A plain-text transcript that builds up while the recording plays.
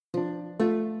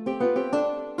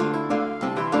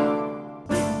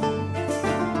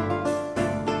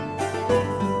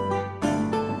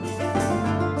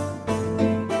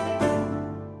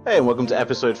Hey, and welcome to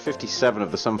episode 57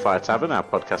 of the Sunfire Tavern, our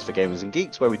podcast for gamers and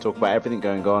geeks, where we talk about everything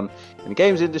going on in the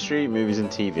games industry, movies, and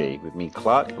TV, with me,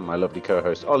 Clark, and my lovely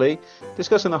co-host Ollie,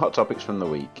 discussing the hot topics from the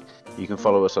week. You can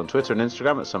follow us on Twitter and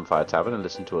Instagram at Sunfire Tavern and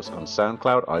listen to us on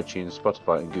SoundCloud, iTunes,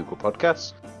 Spotify, and Google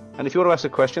Podcasts. And if you want to ask a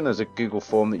question, there's a Google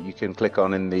form that you can click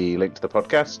on in the link to the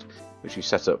podcast, which we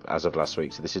set up as of last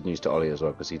week. So this is news to Ollie as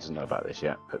well, because he doesn't know about this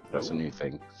yet, but that's a new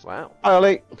thing. Wow. Hi,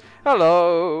 Ollie.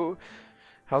 Hello.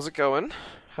 How's it going?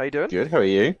 How you doing? Good, how are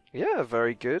you? Yeah,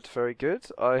 very good, very good.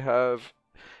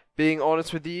 Being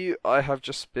honest with you, I have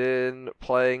just been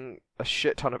playing a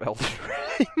shit ton of Elden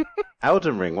Ring.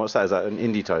 Elden Ring, what's that? Is that an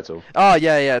indie title?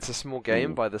 Yeah, it's a small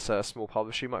game by this small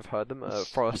publisher. You might have heard them.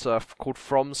 Called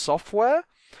From Software.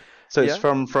 So it's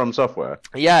from Software?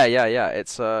 Yeah.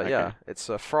 It's Okay. it's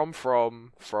from Software.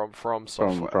 From.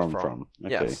 Okay,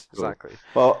 Yes, cool. exactly.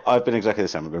 Well, I've been exactly the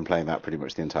same. I've been playing that pretty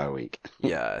much the entire week.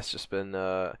 Yeah, it's just been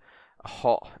a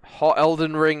hot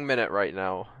Elden Ring minute right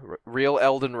now. Real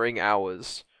Elden Ring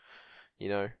hours, you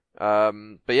know.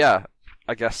 But yeah,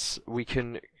 I guess we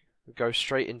can go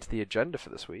straight into the agenda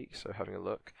for this week. So having a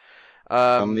look.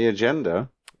 On the agenda?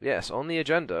 Yes, on the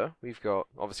agenda, we've got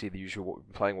obviously the usual what we've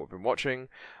been playing, what we've been watching.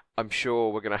 I'm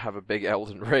sure we're gonna have a big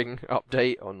Elden Ring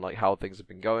update on like how things have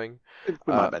been going.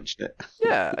 We might mention it.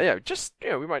 Yeah, just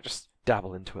we might just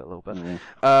dabble into it a little bit.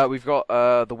 Mm. We've got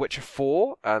The Witcher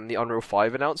 4 and the Unreal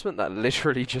 5 announcement that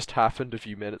literally just happened a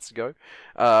few minutes ago,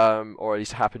 or at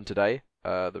least happened today.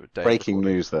 The day Breaking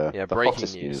news there. Yeah, the breaking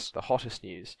hottest news, the hottest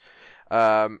news.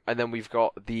 And then we've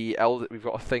got we've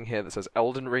got a thing here that says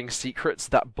Elden Ring secrets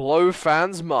that blow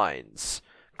fans' minds.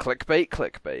 Clickbait.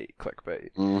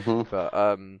 Mm-hmm.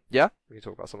 But yeah, we can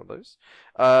talk about some of those.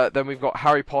 Then we've got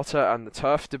Harry Potter and the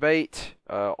turf debate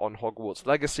on Hogwarts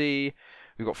Legacy.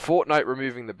 We've got Fortnite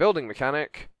removing the building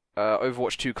mechanic,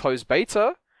 Overwatch 2 closed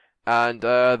beta, and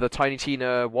the Tiny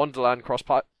Tina Wonderland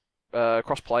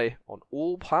crossplay on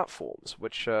all platforms.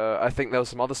 Which I think there was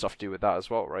some other stuff to do with that as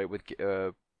well, right? With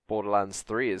Borderlands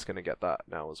 3 is going to get that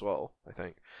now as well, I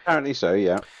think. Apparently so,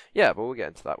 yeah. Yeah, but we'll get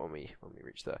into that when we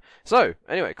reach there. So,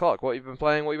 anyway, Clark, what have you been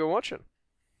playing, what have you been watching?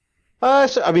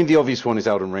 The obvious one is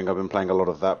Elden Ring. I've been playing a lot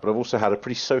of that, but I've also had a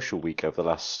pretty social week over the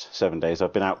last 7 days.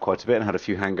 I've been out quite a bit and had a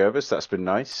few hangovers. That's been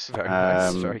nice. Very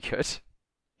nice, very good.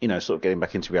 You know, sort of getting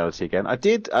back into reality again. I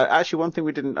did actually one thing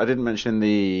I didn't mention in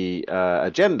the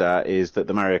agenda is that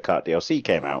the Mario Kart DLC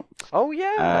came out. Oh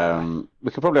yeah.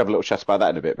 We could probably have a little chat about that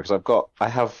in a bit because I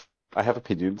have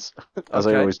opinions as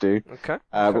I always do. Okay.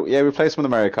 But yeah, we played some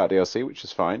of the Mario Kart DLC, which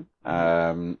is fine.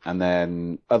 And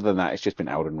then other than that, it's just been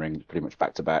Elden Ring pretty much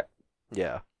back to back.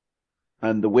 Yeah.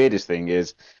 And the weirdest thing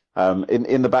is,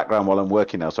 in the background while I'm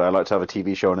working now, so I like to have a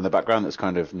TV show on in the background that's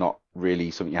kind of not really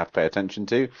something you have to pay attention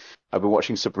to. I've been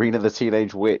watching Sabrina the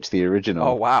Teenage Witch, the original.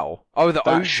 Oh wow. Oh, the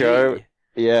that OG. show.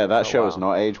 Yeah, that show wow. has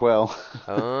not aged well.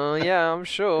 Oh yeah, I'm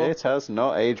sure. It has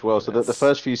not aged well. So the Yes.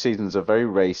 first few seasons are very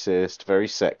racist, very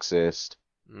sexist,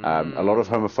 a lot of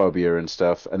homophobia and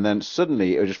stuff, and then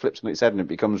suddenly it just flips on its head and it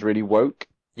becomes really woke.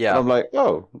 Yeah. And I'm like,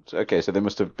 oh, okay, so they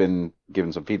must have been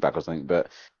given some feedback or something. But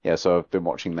yeah, so I've been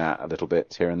watching that a little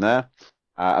bit here and there.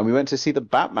 And we went to see the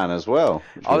Batman as well.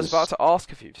 I was about to ask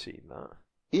if you've seen that.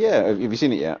 Yeah, have you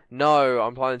seen it yet? No,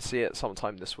 I'm planning to see it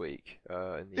sometime this week.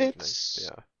 In the evening.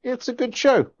 It's a good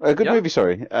show, a good movie.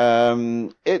 Sorry,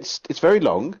 it's very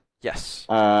long. Yes.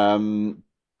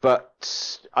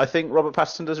 But I think Robert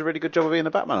Pattinson does a really good job of being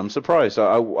the Batman. I'm surprised.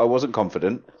 I wasn't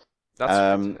confident. That's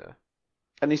good to hear.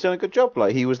 And he's done a good job.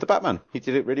 Like, he was the Batman. He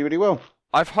did it really, really well.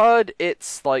 I've heard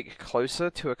it's like closer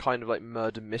to a kind of like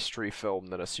murder mystery film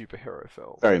than a superhero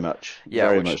film. Very much. Yeah,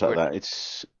 very much like that.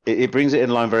 It brings it in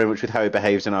line very much with how he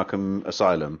behaves in Arkham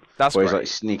Asylum. That's where great. he's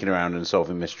like sneaking around and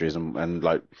solving mysteries and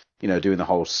like, you know, doing the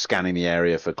whole scanning the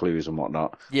area for clues and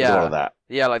whatnot. Yeah. There's all of that.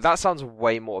 Yeah, like that sounds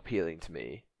way more appealing to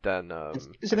me than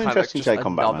It's an kind of interesting just take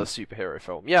on another Batman. superhero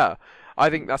film. Yeah,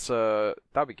 I think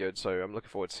that'd be good. So I'm looking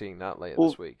forward to seeing that later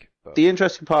this week. But... The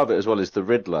interesting part of it as well is the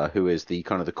Riddler, who is the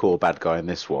kind of the core bad guy in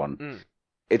this one.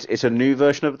 It's a new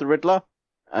version of the Riddler,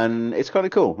 and it's kind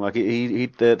of cool. Like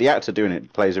the actor doing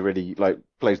it plays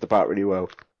the part really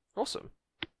well. Awesome.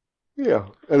 Yeah,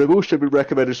 and I've also been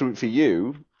recommending something for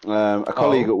you. A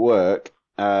colleague at work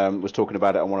was talking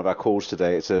about it on one of our calls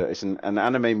today. It's an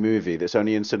anime movie that's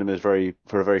only in cinemas for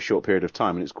a very short period of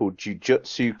time, and it's called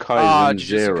Jujutsu Kaisen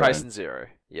Zero. Jujutsu Kaisen Zero.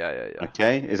 Yeah.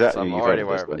 Okay, is that So I'm you've already heard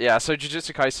aware of of this? it. Yeah, so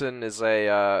Jujutsu Kaisen is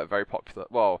a very popular.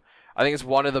 Well, I think it's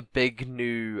one of the big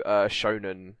new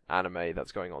shonen anime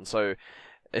that's going on. So,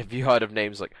 have you heard of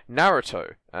names like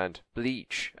Naruto and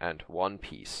Bleach and One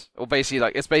Piece? Or basically,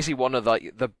 like it's basically one of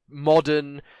the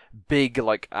modern big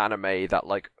like anime that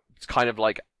like it's kind of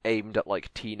like aimed at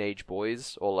like teenage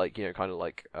boys, or like, you know, kind of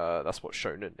like that's what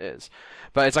shonen is.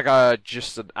 But it's like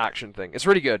just an action thing. It's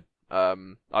really good. I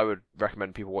would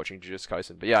recommend people watching Jujutsu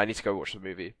Kaisen. But yeah, I need to go watch the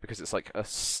movie because it's like a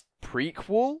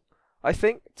prequel, I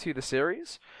think, to the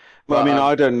series. Well, But, I mean,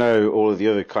 I don't know all of the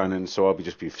other Kainen, so I'll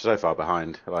be so far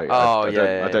behind. Like, I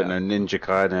don't know Ninja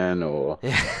Kainen or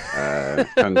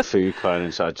Kung Fu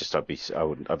Kainen, so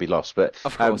I'd be lost. But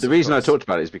Of course, the reason I talked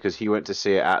about it is because he went to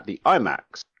see it at the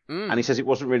IMAX, and he says it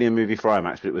wasn't really a movie for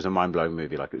IMAX, but it was a mind-blowing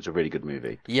movie. Like, it was a really good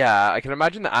movie. Yeah, I can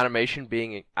imagine the animation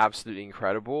being absolutely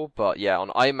incredible, but yeah, on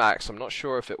IMAX, I'm not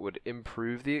sure if it would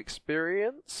improve the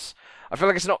experience. I feel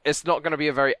like it's not going to be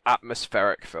a very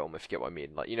atmospheric film, if you get what I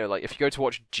mean. Like, you know, like if you go to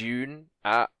watch Dune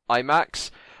at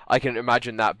IMAX, I can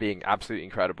imagine that being absolutely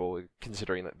incredible,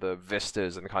 considering like, the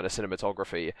vistas and the kind of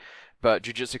cinematography. But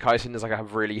Jujutsu Kaisen is like a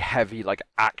really heavy, like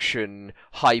action,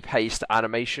 high-paced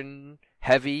animation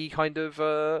heavy kind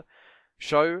of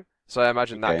show. So I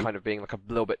imagine that kind of being like a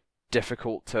little bit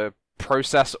difficult to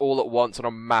process all at once on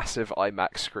a massive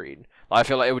IMAX screen. I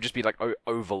feel like it would just be like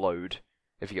overload,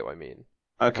 if you get what I mean.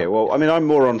 Okay, well, I mean, I'm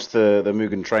more onto the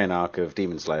Mugen Train arc of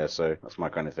Demon Slayer, so that's my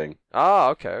kind of thing. Ah,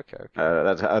 okay.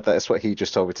 That's what he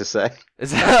just told me to say.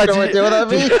 Is that, no idea what that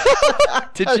means.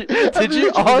 Did you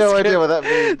ask no idea him, what that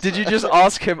means. Did you just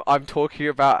ask him, I'm talking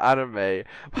about anime,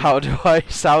 how do I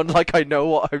sound like I know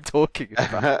what I'm talking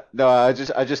about? No, I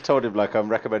just told him, like, I'm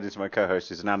recommending to my co-host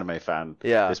who's an anime fan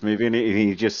this movie, and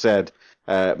he just said,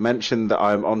 mention that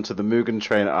I'm onto the Mugen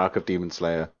Train arc of Demon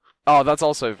Slayer. Oh, that's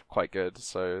also quite good.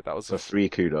 So that was so 3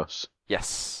 kudos.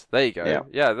 Yes, there you go.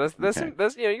 Yeah, there's some,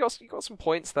 you know, you got some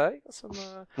points there. You got some,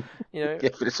 you know. Yeah,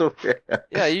 but it's all. Yeah.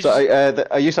 I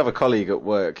used to have a colleague at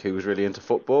work who was really into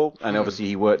football, and obviously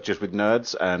he worked just with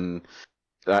nerds, and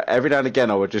every now and again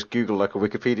I would just Google like a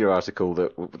Wikipedia article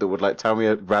that would like tell me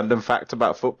a random fact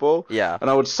about football. Yeah.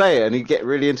 And I would say it, and he'd get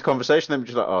really into conversation. Then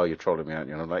just like, oh, you're trolling me, aren't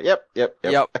you? And I'm like, yep.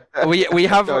 We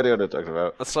have no idea what I'm talking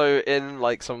about. So in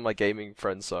like some of my gaming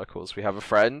friend circles, we have a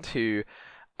friend who,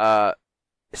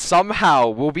 somehow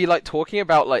will be like talking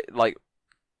about like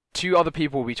 2 other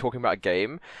people will be talking about a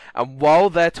game, and while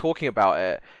they're talking about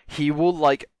it, he will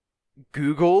like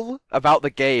Google about the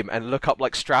game and look up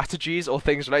like strategies or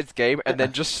things related to the game, and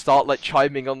then just start like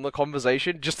chiming on the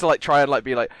conversation just to like try and like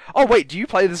be like, oh wait, do you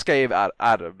play this game,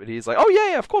 Adam? And he's like, oh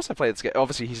yeah, of course I play this game.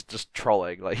 Obviously he's just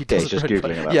trolling, like he doesn't. He's just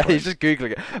Googling it. Yeah, he's just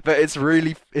Googling it. But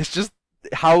it's just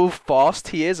how fast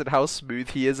he is and how smooth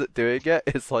he is at doing it.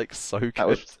 It's like so good. That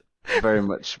was very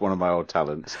much one of my old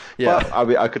talents. Yeah. But, I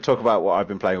mean, I could talk about what I've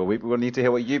been playing all week. We need to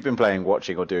hear what you've been playing,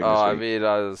 watching, or doing this week. I mean,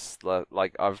 I was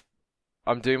like,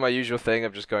 I'm doing my usual thing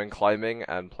of just going climbing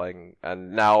and playing,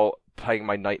 and now playing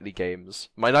my nightly games.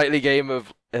 My nightly game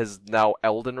is now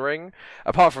Elden Ring.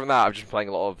 Apart from that, I've just been playing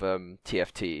a lot of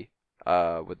TFT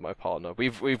with my partner.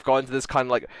 We've gone into this kind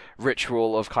of like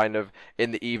ritual of kind of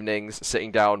in the evenings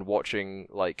sitting down watching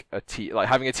like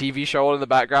having a TV show on in the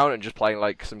background and just playing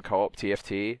like some co-op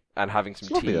TFT and having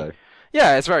some tea. Though.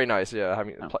 Yeah, it's very nice. Yeah,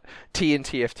 having tea and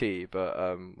TFT,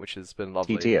 but which has been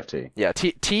lovely. TFT. Yeah,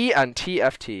 tea and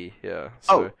TFT. Yeah.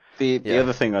 So, the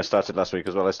other thing I started last week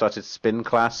as well. I started spin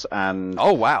class and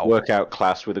workout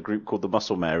class with a group called the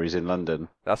Muscle Marys in London.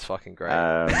 That's fucking great.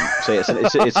 So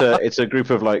it's a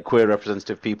group of like queer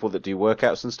representative people that do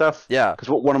workouts and stuff. Yeah. Because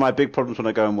one of my big problems when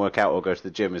I go and work out or go to the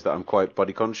gym is that I'm quite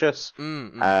body conscious.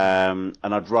 And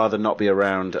I'd rather not be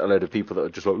around a load of people that are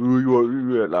just like,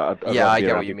 I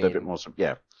get what you mean. A bit more,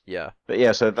 Yeah. But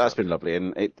yeah, so that's been lovely,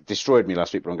 and it destroyed me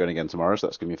last week, but I'm going again tomorrow, so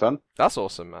that's gonna be fun. That's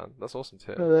awesome, man. That's awesome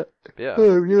too. Yeah.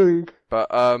 But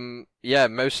yeah,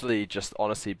 mostly just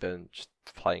honestly been just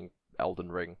playing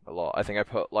Elden Ring a lot. I think I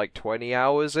put like 20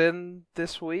 hours in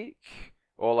this week,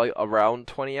 or like around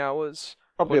 20 hours.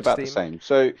 Probably about the same.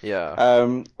 So yeah.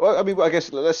 Well, I mean, I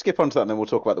guess let's skip on to that, and then we'll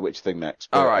talk about the Witcher thing next.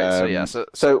 But, all right.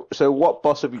 So what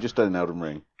boss have you just done in Elden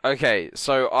Ring? Okay,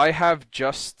 so I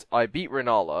beat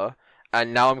Renala.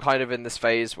 And now I'm kind of in this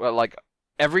phase where, like,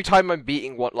 every time I'm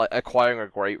acquiring a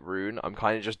great rune, I'm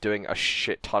kind of just doing a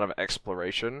shit ton of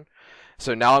exploration.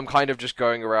 So now I'm kind of just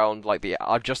going around, like,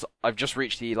 I've just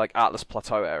reached the, like, Atlas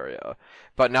Plateau area.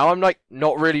 But now I'm, like,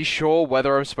 not really sure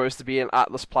whether I'm supposed to be in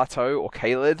Atlas Plateau or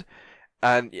Caelid.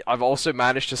 And I've also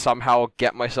managed to somehow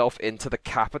get myself into the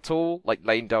capital, like,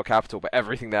 Lanedale capital, but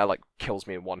everything there, like, kills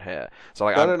me in one hit. So,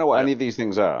 like, I don't know what any of these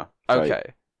things are. Okay.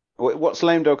 Like, what's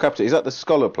Lanedale Capital? Is that the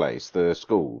scholar place, the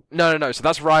school? No. So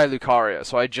that's Raya Lucaria.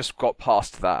 So I just got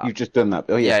past that. You've just done that?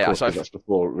 Oh yeah, of course, So that's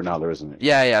before Renala, isn't it?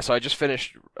 Yeah. So I just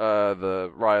finished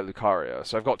the Raya Lucaria.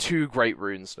 So I've got 2 great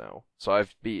runes now. So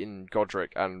I've beaten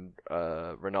Godric and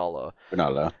Renala.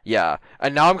 Renala. Yeah,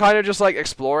 and now I'm kind of just like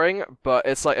exploring, but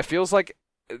it's like it feels like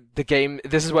the game.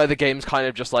 This is where the game's kind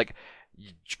of just like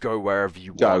you go wherever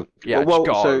you Go. want. Yeah, Well,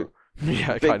 just go. so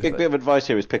Yeah, big bit of advice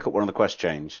here is pick up one of the quest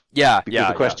chains. Yeah, Because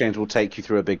the quest chains will take you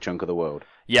through a big chunk of the world.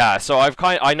 Yeah, so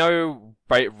I know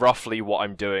roughly what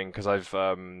I'm doing because I've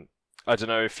I don't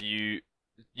know if you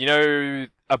know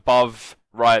above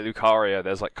Raya Lucaria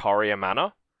there's like Caria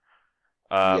Manor.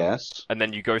 Yes. And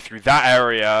then you go through that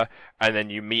area, and then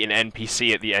you meet an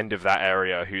NPC at the end of that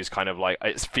area who's kind of like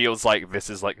it feels like this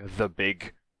is like the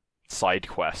big side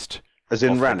quest. As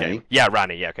in of the Ranni? game. Yeah,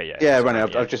 Ranni. Yeah, okay, yeah. Yeah, Ranni.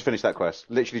 Ranni, I've just finished that quest.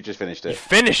 Literally just finished You it.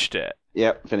 finished it.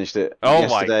 Yep, finished it Oh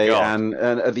yesterday. my god! And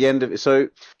at the end of it, so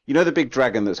you know the big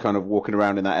dragon that's kind of walking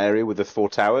around in that area with the 4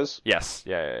 towers. Yes.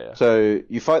 Yeah. So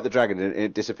you fight the dragon and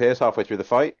it disappears halfway through the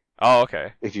fight. Oh,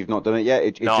 okay. If you've not done it yet,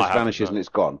 it No, just vanishes and it's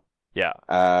gone. Yeah.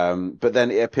 But then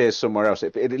it appears somewhere else.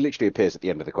 It literally appears at the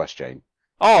end of the quest chain.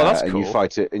 Oh, that's and cool. you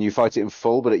fight it in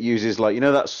full, but it uses like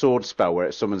that sword spell where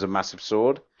it summons a massive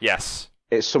sword. Yes.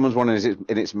 It summons one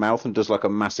in its mouth and does like a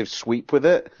massive sweep with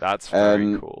it. That's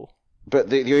very cool. But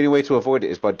the only way to avoid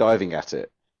it is by diving at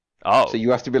it. Oh. So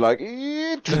you have to be like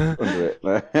under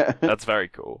it. That's very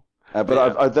cool. But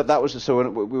yeah. that was so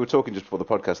when we were talking just before the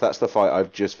podcast. That's the fight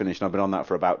I've just finished, and I've been on that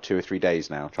for about 2 or 3 days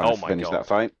now, trying to finish that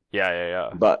fight.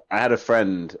 Yeah. But I had a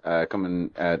friend come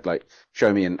and like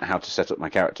show me how to set up my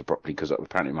character properly because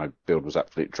apparently my build was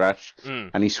absolute trash.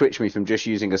 And he switched me from just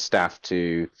using a staff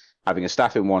to having a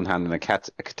staff in one hand and a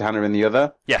katana in the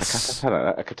other. Yes.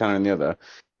 A katana in the other.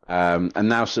 And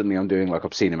now suddenly I'm doing like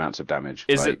obscene amounts of damage.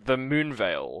 Is it the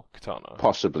Moonveil katana?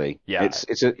 Possibly. Yeah.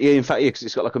 In fact, because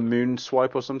it's got like a moon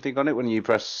swipe or something on it when you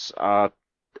press L2.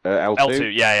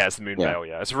 L2. Yeah, it's the Moonveil.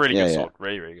 Yeah, it's a really good sword.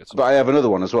 Really, really good sword. But I have another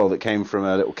one as well that came from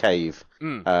a little cave.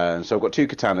 So I've got 2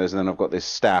 katanas and then I've got this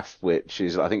staff, which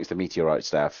is I think it's the meteorite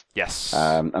staff. Yes.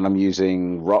 And I'm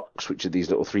using rocks, which are these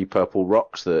little 3 purple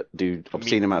rocks that do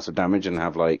obscene amounts of damage and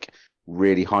have like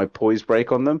really high poise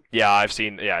break on them. Yeah, I've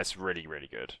seen. Yeah, it's really, really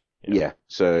good. Yeah,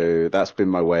 so that's been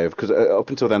my way of because up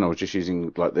until then I was just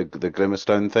using like the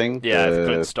Glimmerstone thing. Yeah, the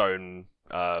Glintstone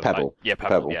pebble.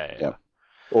 Pebble. Yeah.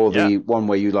 Or the one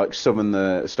where you like summon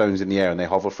the stones in the air and they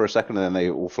hover for a second and then they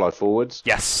all fly forwards.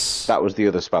 Yes. That was the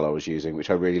other spell I was using, which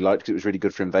I really liked because it was really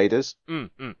good for invaders.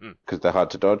 Because they're hard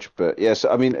to dodge. But yes,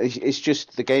 I mean it's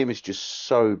just the game is just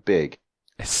so big.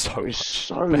 It's so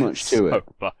much to it.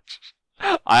 Much.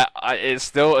 It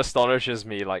still astonishes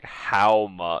me like how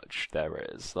much there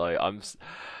is. Like I'm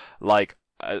like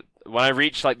when I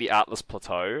reach like the Atlas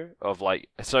Plateau of like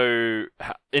so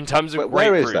in terms of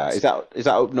where is runes, that? Is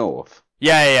that up north?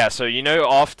 Yeah. So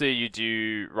after you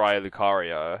do Raya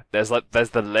Lucaria, there's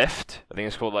the lift. I think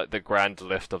it's called like the Grand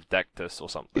Lift of Dectus or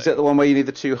something. Is that the one where you need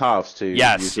the 2 halves to?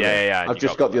 Yes. Yeah. I've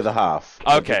just got the other half.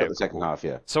 Okay. I've just got the second half.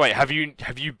 Yeah. So wait, have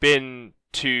you been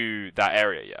to that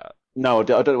area yet? No, I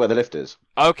don't know where the lift is.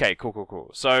 Okay,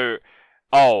 cool. So,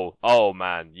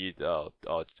 man,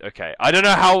 okay. I don't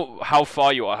know how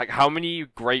far you are. Like, how many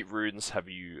great runes have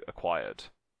you acquired?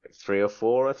 3 or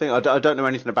 4, I think. I don't know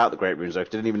anything about the great runes. I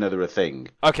didn't even know they were a thing.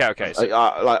 Okay. So...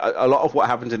 like a lot of what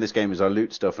happens in this game is I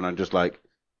loot stuff and I'm just like,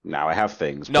 now I have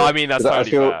things. No, I mean that's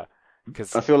totally fair.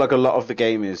 Because I feel like a lot of the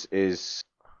game is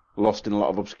lost in a lot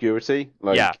of obscurity.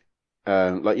 Like, yeah.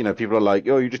 People are like,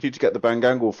 oh, you just need to get the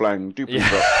Bangangle Flang, Duplicate,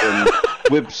 and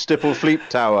Wib Stipple Fleet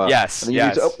Tower. Yes, and then you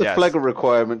need to up the Phlegel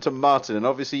requirement to Martin, and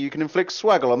obviously you can inflict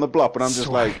Swaggle on the Blop, and I'm just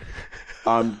like,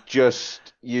 I'm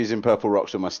just using purple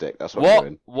rocks with my stick. That's what I'm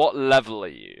doing. What level are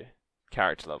you?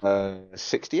 Character level?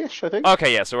 60-ish, I think.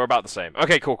 Okay, yeah, so we're about the same.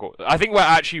 Okay, cool. I think we're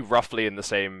actually roughly in the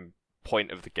same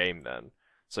point of the game then.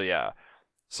 So yeah.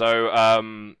 So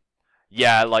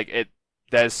yeah, like it.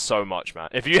 There's so much, man.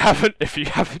 If you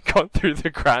haven't gone through the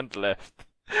Grand Lift,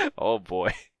 oh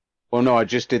boy. Well, no, I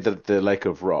just did the Lake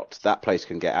of Rot. That place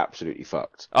can get absolutely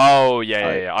fucked. Oh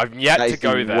yeah. I've yet to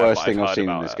go there. That is the worst thing I've seen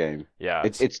in this game. Yeah,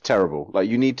 it's terrible. Like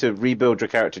you need to rebuild your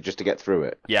character just to get through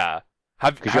it. Yeah.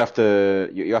 Because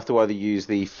you have to either use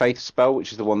the Faith spell,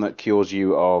 which is the one that cures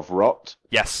you of rot.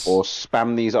 Yes. Or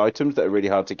spam these items that are really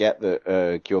hard to get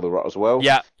that cure the rot as well.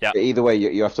 Yeah. But either way,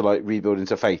 you have to like rebuild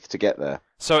into Faith to get there.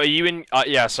 So are you in?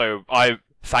 So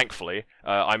thankfully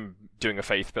I'm doing a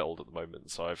Faith build at the moment.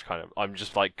 So I'm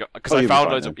just like because I found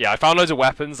loads of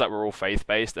weapons that were all Faith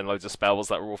based and loads of spells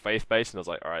that were all Faith based, and I was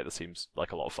like, all right, this seems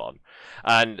like a lot of fun.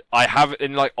 And I have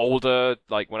in like older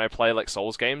when I play like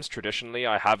Souls games traditionally,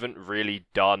 I haven't really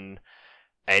done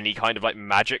any kind of like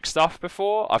magic stuff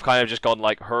before. I've kind of just gone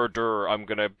like herder, I'm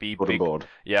gonna be big, board.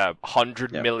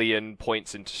 100 million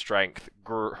points into strength,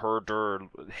 herder,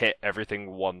 hit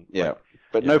everything one. Yeah.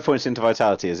 But no points into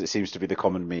vitality, as it seems to be the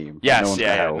common meme. Yes,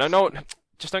 no.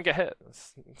 just don't get hit.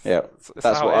 Yeah, It's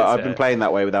that's how what it is, I've been playing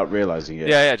that way without realizing it.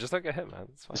 Yeah, just don't get hit, man.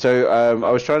 It's fine. So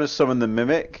I was trying to summon the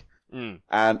Mimic, and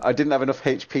I didn't have enough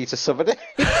HP to summon it.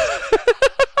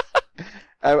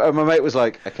 And my mate was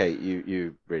like, "Okay,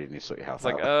 you really need to sort your health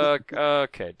It's out." like,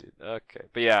 okay, dude, okay.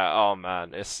 But yeah, oh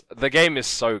man, the game is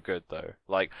so good though.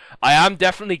 Like, I am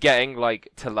definitely getting like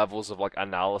to levels of like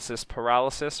analysis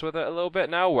paralysis with it a little bit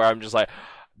now, where I'm just like,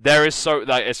 there is so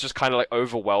like it's just kind of like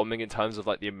overwhelming in terms of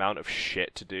like the amount of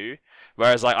shit to do.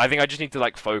 Whereas like I think I just need to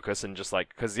like focus and just like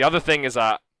because the other thing is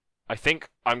that I think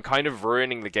I'm kind of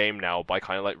ruining the game now by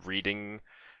kind of like reading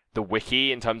the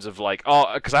wiki in terms of like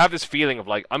because I have this feeling of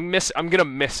like I'm gonna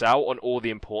miss out on all the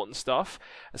important stuff,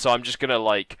 so I'm just gonna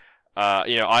like I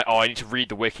need to read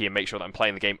the wiki and make sure that I'm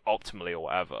playing the game optimally or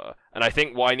whatever. And I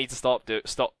think what I need to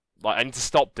I need to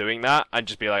stop doing that and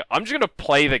just be like, I'm just gonna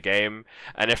play the game,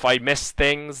 and if I miss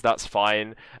things, that's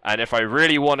fine. And if I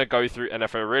really want to go through, and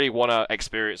if I really want to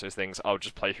experience those things, I'll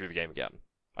just play through the game again.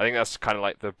 I think that's kind of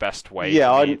like the best way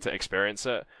for me to experience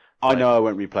it. I know I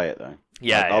won't replay it though.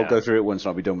 Yeah, I'll go through it once and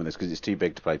I'll be done with this because it's too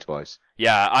big to play twice.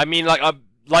 Yeah, I mean, like,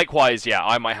 likewise, yeah,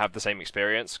 I might have the same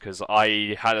experience because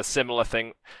I had a similar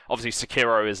thing. Obviously,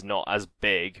 Sekiro is not as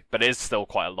big, but it is still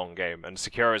quite a long game. And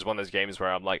Sekiro is one of those games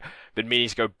where I'm like, been meaning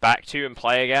to go back to and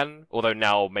play again. Although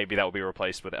now maybe that will be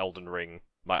replaced with Elden Ring,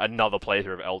 like another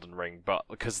playthrough of Elden Ring. But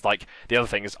because like the other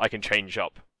thing is, I can change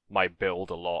up my build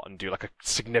a lot and do like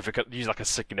use like a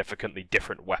significantly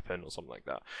different weapon or something like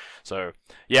that. So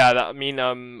yeah, I mean,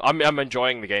 I'm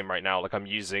enjoying the game right now. Like I'm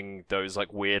using those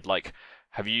like weird like.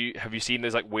 Have you seen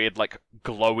those like weird like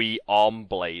glowy arm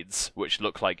blades which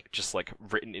look like just like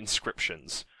written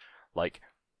inscriptions, like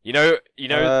no.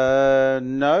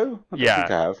 No, I don't think I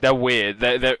have. They're weird.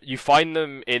 You find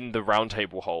them in the Round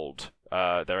Table Hold.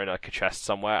 They're in like a chest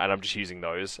somewhere, and I'm just using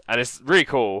those, and it's really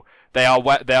cool. They are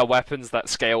weapons that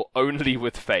scale only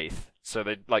with faith, so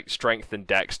they like strength and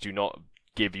dex do not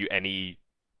give you any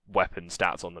weapon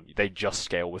stats on them. They just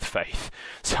scale with faith.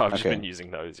 So I've just been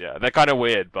using those. Yeah, they're kind of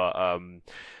weird, but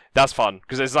that's fun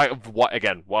because it's like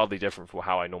again wildly different from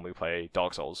how I normally play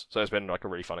Dark Souls. So it's been like a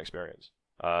really fun experience.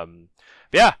 But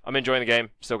yeah, I'm enjoying the game.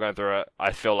 Still going through it.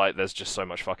 I feel like there's just so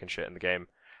much fucking shit in the game.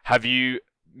 Have you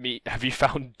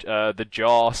found the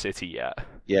Jar City yet?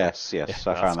 Yes, I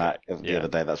found that the other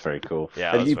day. That's very cool.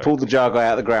 Yeah, and you pulled the jar guy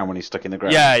out of the ground when he's stuck in the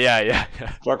ground. Yeah.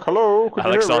 It's like, hello, could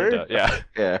Alexander. You hear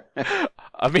me? Yeah.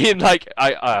 I mean, like,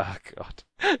 God,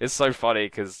 it's so funny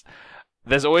because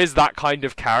there's always that kind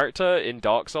of character in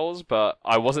Dark Souls, but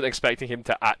I wasn't expecting him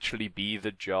to actually be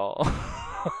the jar.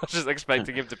 I was just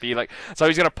expecting him to be like, so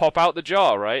he's gonna pop out the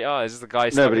jar, right? Oh, is this the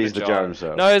guy? No, but he's the jar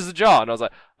himself. No, he's the jar, and I was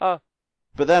like, oh.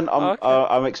 But then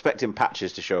I'm expecting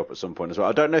Patches to show up at some point as well.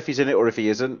 I don't know if he's in it or if he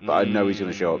isn't, but I know he's going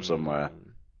to show up somewhere.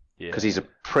 Because he's a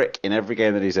prick in every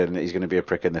game that he's in. He's going to be a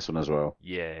prick in this one as well.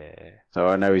 Yeah. So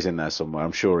I know he's in there somewhere.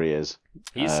 I'm sure he is.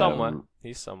 He's somewhere.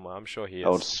 I'm sure he is.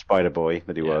 Old Spider Boy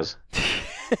that he was.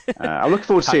 I'm looking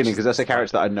forward to seeing him because that's a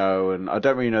character that I know, and I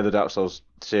don't really know the Dark Souls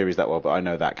series that well, but I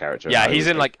know that character. Yeah, he's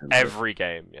in like every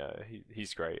game. Yeah,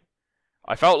 he's great.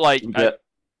 I felt like.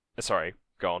 Sorry,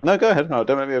 go on. No, go ahead. No,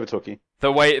 don't make me overtalk you.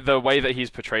 The way that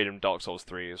he's portrayed in Dark Souls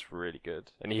 3 is really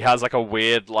good, and he has like a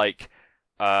weird like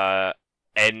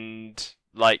end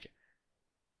like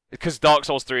because Dark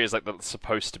Souls 3 is like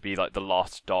supposed to be like the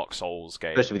last Dark Souls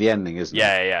game. Especially with the ending, isn't it?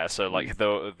 Yeah. So like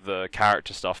the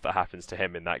character stuff that happens to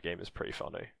him in that game is pretty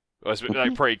funny. It's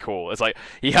like pretty cool. It's like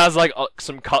he has like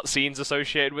some cutscenes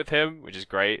associated with him, which is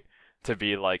great to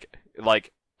be like.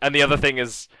 And the other thing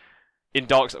is. In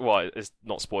it's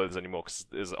not spoilers anymore because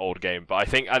it's an old game, but I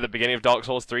think at the beginning of Dark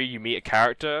Souls 3, you meet a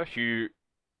character who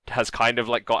has kind of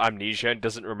like got amnesia and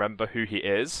doesn't remember who he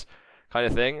is, kind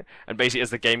of thing. And basically, as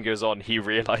the game goes on, he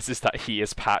realizes that he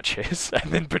is Patches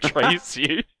and then betrays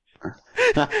you.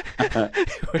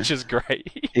 Which is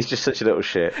great. He's just such a little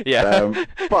shit. Yeah.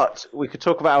 But we could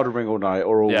talk about Elden Ring all night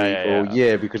or all week or all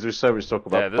year because there's so much to talk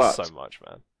about. Yeah, there's so much,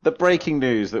 man. The breaking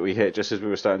news that we hit just as we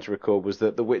were starting to record was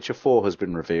that The Witcher 4 has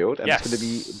been revealed and it's going to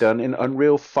be done in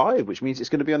Unreal 5, which means it's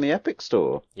going to be on the Epic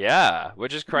Store. Yeah,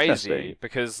 which is crazy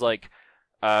because like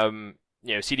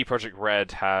CD Projekt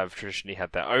Red have traditionally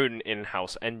had their own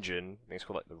in-house engine. I think it's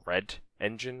called like the Red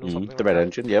Engine or something. The Red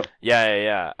Engine, yep.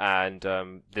 Yeah.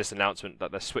 And this announcement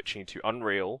that they're switching to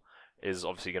Unreal is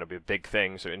obviously going to be a big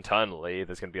thing. So internally,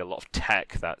 there's going to be a lot of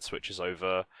tech that switches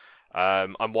over.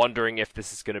 I'm wondering if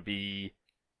this is going to be.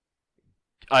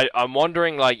 I'm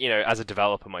wondering, like, as a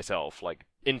developer myself, like,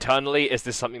 internally, is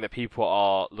this something that people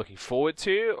are looking forward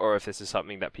to, or if this is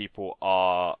something that people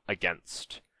are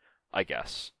against, I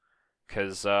guess.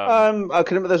 Because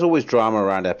there's always drama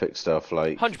around Epic stuff,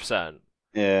 like 100%.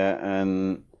 Yeah,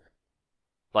 and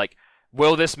Like,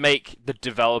 will this make the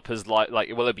developers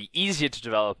will it be easier to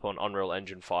develop on Unreal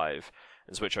Engine 5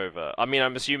 and switch over? I mean,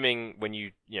 I'm assuming when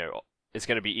it's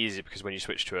going to be easier because when you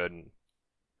switch to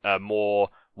a more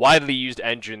widely used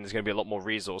engine, there's going to be a lot more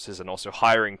resources, and also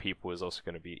hiring people is also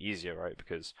going to be easier, right?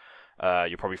 Because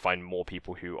you'll probably find more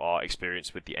people who are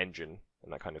experienced with the engine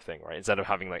and that kind of thing, right? Instead of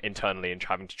having like internally and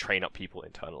having to train up people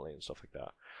internally and stuff like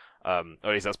that.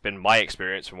 At least that's been my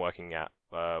experience from working at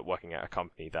a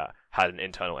company that had an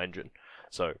internal engine.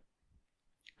 So,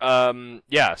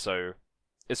 so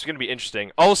it's going to be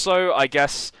interesting. Also, I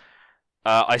guess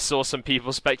I saw some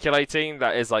people speculating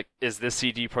that is this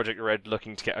CD Projekt Red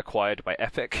looking to get acquired by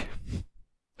Epic?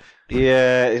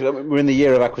 Yeah, we're in the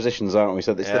year of acquisitions, aren't we?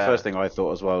 So it's the Yeah. first thing I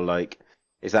thought as well. Like,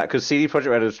 is that because CD Projekt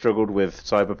Red have struggled with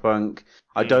Cyberpunk?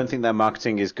 I don't think their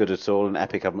marketing is good at all, and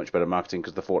Epic have much better marketing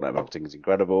because the Fortnite marketing is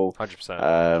incredible.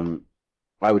 100%.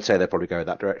 I would say they'll probably go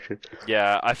that direction.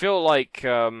 Yeah, I feel like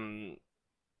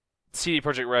CD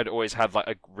Projekt Red always had like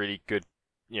a really good,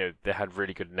 they had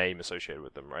really good name associated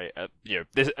with them, right?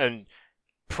 This and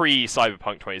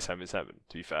pre-Cyberpunk 2077,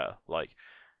 to be fair, like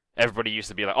everybody used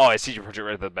to be like, oh, is CD Projekt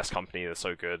Red the best company? They're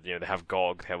so good. They have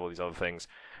GOG, they have all these other things,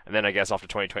 and then I guess after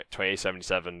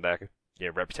 2077,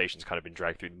 their reputation's kind of been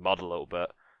dragged through the mud a little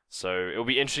bit. So it'll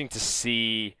be interesting to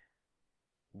see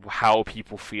how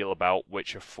people feel about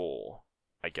Witcher 4,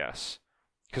 I guess.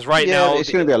 Because now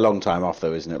it's going to be a long time off,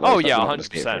 though, isn't it? Like,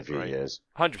 100%, right? Years.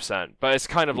 100%. But it's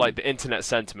kind of like the internet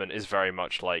sentiment is very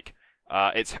much like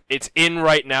it's in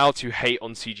right now to hate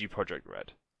on CD Projekt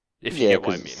Red. If you get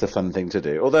what I mean. It's the fun thing to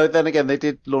do. Although then again, they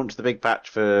did launch the big patch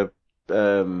for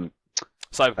Cyberpunk,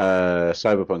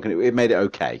 and it made it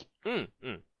okay.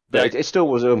 But it still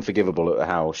was unforgivable at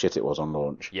how shit it was on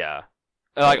launch. Yeah,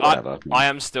 like I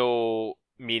am still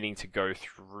meaning to go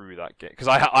through that game because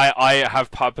I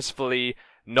have purposefully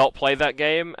not played that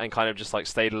game and kind of just like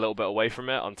stayed a little bit away from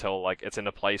it until like it's in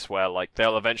a place where like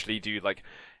they'll eventually do like,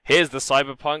 here's the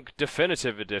Cyberpunk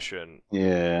Definitive Edition.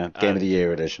 Yeah, Game of the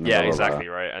Year edition. Yeah, exactly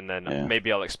right. And then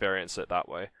maybe I'll experience it that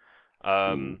way.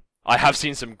 I have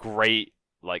seen some great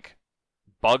like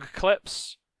bug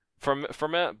clips from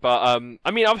it, but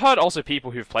I mean, I've heard also people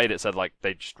who've played it said like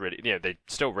they just really, they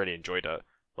still really enjoyed it.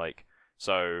 Like,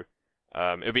 so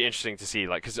it'll be interesting to see,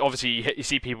 like, because obviously you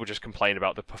see people just complain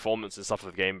about the performance and stuff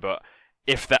of the game, but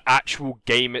if the actual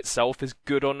game itself is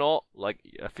good or not, like,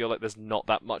 I feel like there's not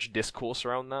that much discourse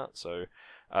around that. So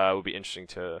it will be interesting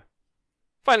to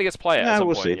finally get to play it. Yeah, at some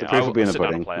we'll point. see. The proof will be in the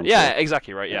pudding. Yeah,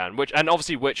 exactly right. Yeah, and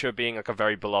obviously Witcher being like a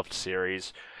very beloved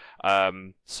series,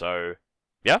 so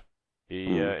yeah, be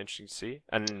interesting to see,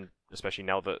 and especially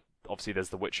now that obviously there's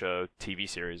the Witcher TV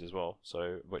series as well,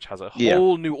 so which has a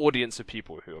whole new audience of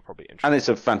people who are probably interested. And it's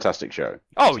a fantastic show.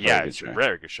 It's a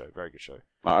very good show. Very good show.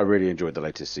 I really enjoyed the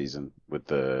latest season with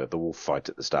the wolf fight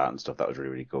at the start and stuff. That was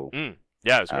really, really cool.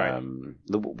 Yeah, it was great.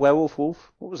 The werewolf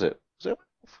wolf. What was it? Was it a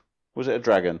werewolf? Was it a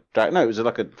dragon? No, it was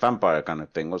like a vampire kind of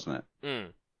thing, wasn't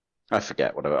it? I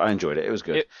forget. Whatever. I enjoyed it. It was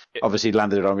good. Obviously,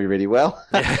 landed on me really well.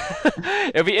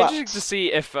 It'll be interesting to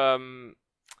see if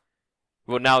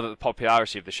well, now that the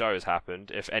popularity of the show has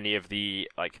happened, if any of the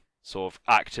like sort of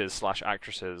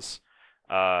actors/actresses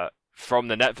from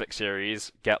the Netflix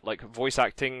series get like voice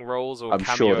acting roles or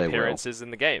cameo appearances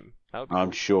in the game.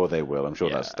 I'm sure they will. I'm sure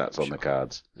that's on the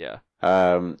cards. Yeah.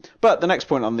 But the next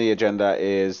point on the agenda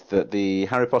is that the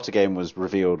Harry Potter game was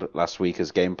revealed last week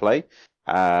as gameplay.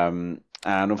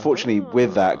 And unfortunately,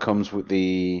 with that comes with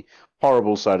the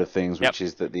horrible side of things, which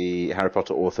is that the Harry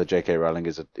Potter author J.K. Rowling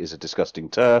is a disgusting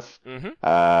TERF.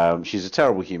 She's a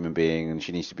terrible human being and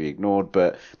she needs to be ignored.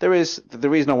 But the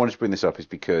reason I wanted to bring this up is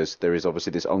because there is obviously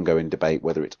this ongoing debate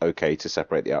whether it's okay to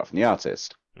separate the art from the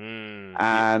artist. And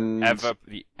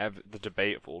the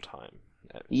debate of all time.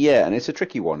 Yeah, and it's a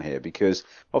tricky one here because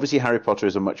obviously Harry Potter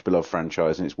is a much beloved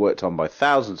franchise and it's worked on by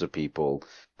thousands of people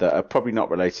that are probably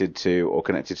not related to or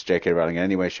connected to J.K. Rowling in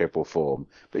any way, shape or form.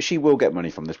 But she will get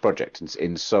money from this project.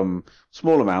 In some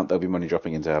small amount, there'll be money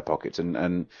dropping into her pockets.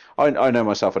 And I know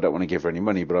myself, I don't want to give her any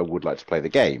money, but I would like to play the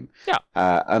game. Yeah.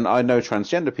 And I know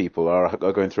transgender people are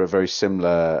going through a very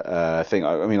similar thing.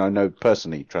 I mean, I know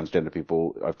personally transgender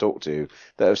people I've talked to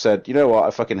that have said, you know what,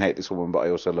 I fucking hate this woman, but I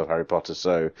also love Harry Potter,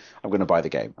 so I'm going to buy the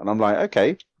game. And I'm like,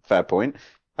 okay, fair point.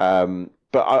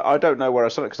 But I don't know where I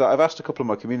stand because I've asked a couple of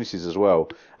my communities as well,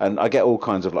 and I get all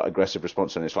kinds of like aggressive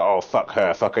response, and it's like, oh, fuck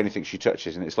her, fuck anything she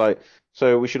touches, and it's like,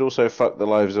 so we should also fuck the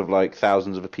lives of like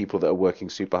thousands of people that are working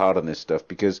super hard on this stuff,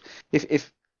 because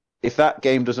if that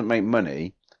game doesn't make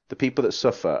money, the people that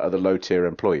suffer are the low tier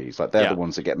employees, like they're the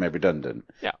ones that get made redundant.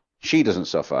 Yeah. She doesn't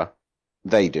suffer,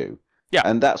 they do. Yeah.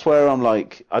 And that's where I'm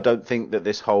like, I don't think that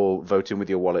this whole voting with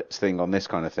your wallets thing on this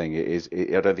kind of thing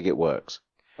I don't think it works.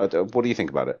 What do you think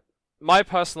about it? My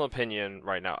personal opinion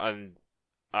right now, and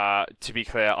to be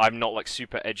clear, I'm not like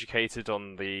super educated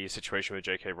on the situation with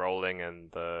J.K. Rowling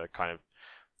and the kind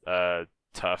of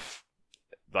turf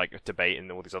like debate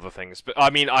and all these other things. But I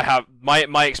mean, I have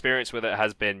my experience with it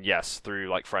has been, yes, through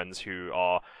like friends who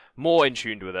are more in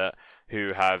tune with it,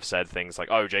 who have said things like,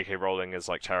 "Oh, J.K. Rowling is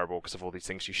like terrible because of all these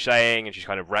things she's saying, and she's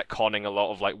kind of retconning a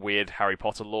lot of like weird Harry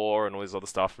Potter lore and all this other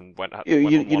stuff." And went You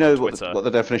on one know on Twitter. what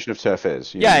the definition of turf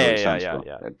is? You Yeah, know what it yeah, stands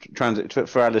yeah. for?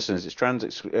 For our listeners, it's trans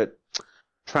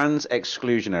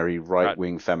exclusionary right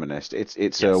wing feminist. It's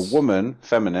Yes. a woman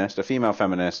feminist, a female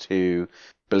feminist who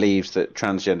believes that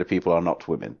transgender people are not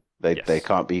women. They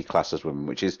can't be classed as women,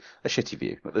 which is a shitty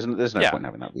view. But there's no point in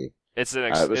having that view. It's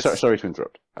an sorry to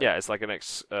interrupt. Yeah, it's like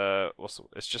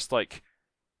it's just like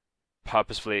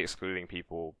purposefully excluding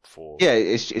people for. Yeah,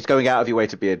 it's going out of your way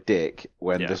to be a dick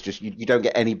when Yeah. there's just you don't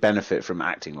get any benefit from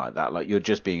acting like that. Like you're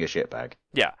just being a shitbag.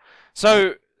 Yeah.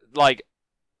 So like,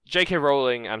 J.K.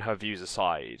 Rowling and her views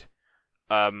aside,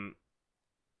 I'm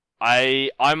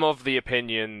of the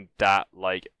opinion that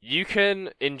like you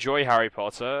can enjoy Harry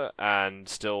Potter and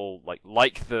still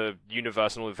like the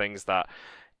universe and all the things that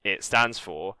it stands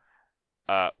for,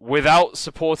 without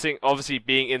supporting, obviously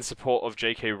being in support of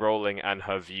J.K. Rowling and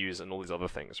her views and all these other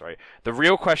things, right? The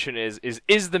real question is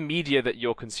the media that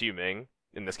you're consuming,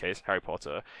 in this case Harry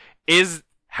Potter, is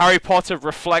Harry Potter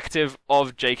reflective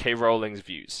of J.K. Rowling's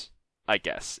views? I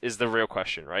guess, is the real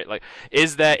question, right? Like,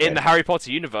 is there, in the Harry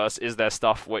Potter universe, is there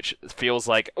stuff which feels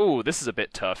like, oh, this is a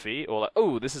bit turfy, or like,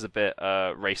 oh, this is a bit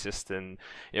racist, and,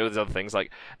 you know, there's other things,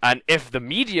 like, and if the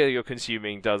media you're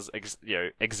consuming does,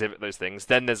 exhibit those things,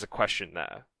 then there's a question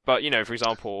there. But, you know, for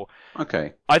example,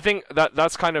 Okay. I think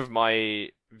that's kind of my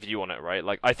view on it, right?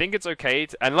 Like, I think it's okay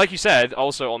to, and like you said,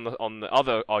 also on the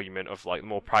other argument of, like, the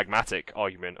more pragmatic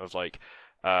argument of, like,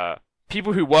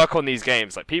 people who work on these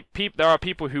games, like there are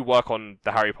people who work on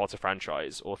the Harry Potter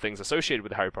franchise or things associated with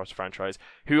the Harry Potter franchise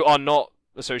who are not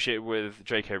associated with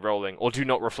J.K. Rowling or do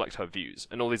not reflect her views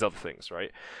and all these other things,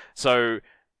 right? So,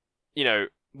 you know,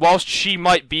 whilst she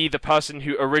might be the person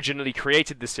who originally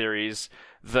created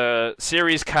the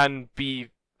series can be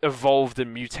evolved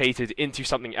and mutated into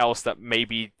something else that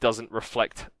maybe doesn't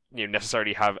reflect, you know,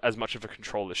 necessarily have as much of a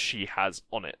control as she has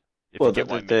on it. Well,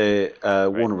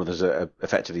 Warner Brothers are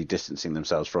effectively distancing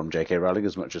themselves from J.K. Rowling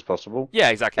as much as possible.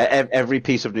 Yeah, exactly. Every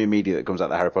piece of new media that comes out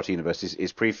of the Harry Potter universe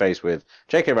is prefaced with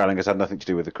J.K. Rowling has had nothing to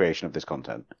do with the creation of this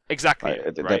content. Exactly.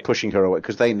 They're pushing her away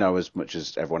because they know as much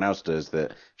as everyone else does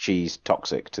that she's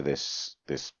toxic to this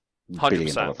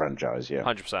billion-dollar franchise. Yeah,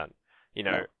 100%. You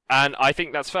know, and I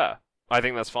think that's fair. I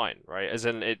think that's fine, right? As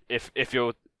in, if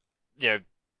you're, you know,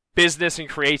 business and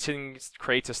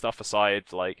creator stuff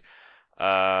aside, like.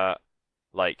 I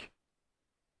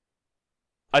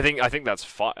think that's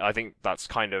fine. I think that's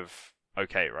kind of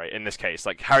okay, right? In this case,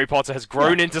 like Harry Potter has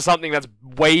grown into something that's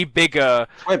way bigger.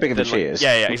 Way bigger than she is.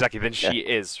 Yeah, exactly. Than she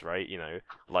is, right? You know,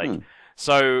 like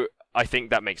so. I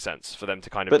think that makes sense for them to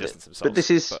kind of distance themselves. But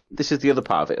this is the other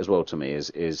part of it as well. To me,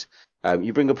 is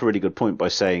you bring up a really good point by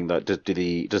saying that does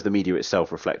the media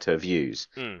itself reflect her views?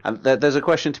 And there's a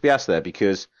question to be asked there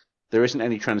because there isn't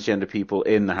any transgender people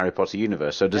in the Harry Potter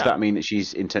universe. So does that mean that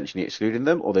she's intentionally excluding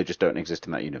them, or they just don't exist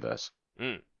in that universe?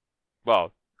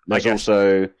 Well, there's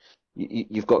also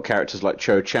you've got characters like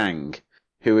Cho Chang,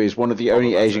 who is one of the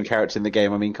only Asian characters in the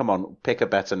game. I mean, come on, pick a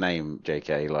better name,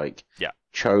 JK. Like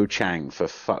Cho Chang, for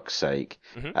fuck's sake.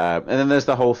 And then there's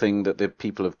the whole thing that the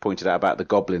people have pointed out about the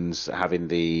goblins having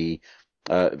the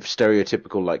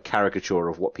stereotypical like caricature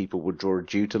of what people would draw a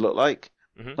Jew to look like.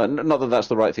 Like, not that that's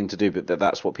the right thing to do, but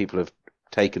that's what people have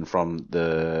taken from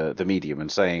the medium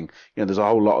and saying, you know, there's a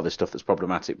whole lot of this stuff that's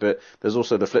problematic. But there's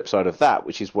also the flip side of that,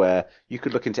 which is where you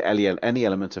could look into any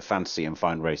element of fantasy and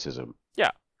find racism. Yeah,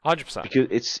 100%.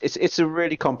 Because it's a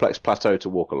really complex plateau to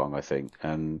walk along, I think,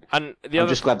 and I'm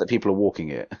just glad that people are walking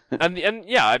it. and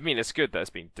yeah, I mean, it's good that it's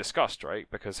being discussed, right?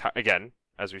 Because again,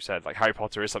 as we said, like Harry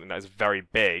Potter is something that is very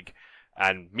big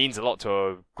and means a lot to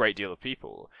a great deal of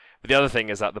people. But the other thing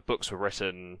is that the books were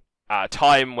written at a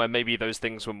time where maybe those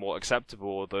things were more acceptable,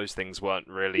 or those things weren't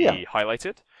really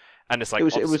highlighted. And it's like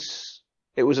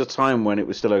it was a time when it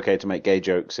was still okay to make gay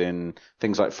jokes in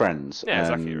things like Friends. Yeah,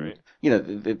 exactly right. You know,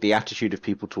 the attitude of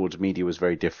people towards media was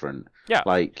very different. Yeah.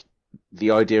 Like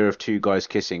the idea of two guys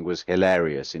kissing was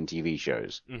hilarious in TV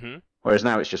shows. Whereas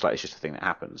now it's just a thing that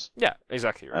happens. Yeah,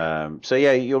 exactly right. So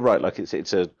yeah, you're right. Like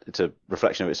it's a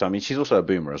reflection of its time. I mean, she's also a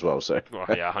boomer as well, so Well,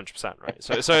 yeah, 100%, right.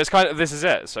 So it's kind of, this is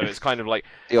it. So it's kind of like,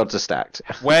 the odds are stacked.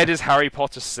 where does Harry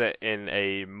Potter sit in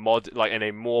a in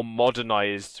a more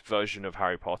modernized version of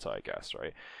Harry Potter, I guess,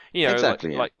 right? You know,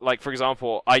 Exactly, yeah. like for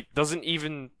example, doesn't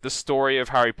even the story of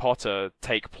Harry Potter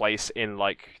take place in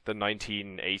like the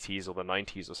 1980s or the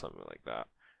 90s or something like that,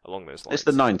 along those lines? It's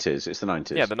the 90s. It's the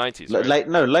 90s. Yeah, the 90s. Right? Late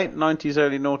 90s,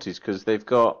 early noughties, because they have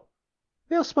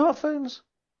smartphones.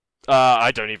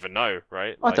 I don't even know,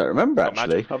 right? I don't remember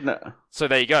imagine. actually. So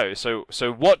there you go. So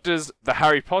what does the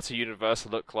Harry Potter universe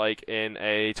look like in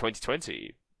a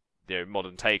 2020,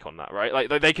 modern take on that, right?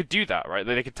 Like they could do that, right?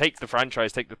 They could take the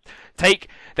franchise, they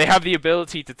have the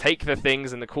ability to take the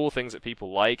things and the cool things that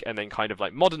people like, and then kind of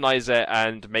like modernize it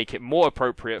and make it more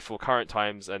appropriate for current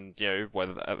times, and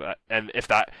and if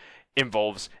that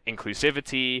involves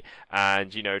inclusivity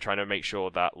and trying to make sure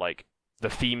that like the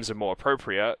themes are more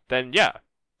appropriate, then yeah.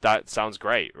 That sounds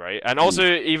great, right? And also,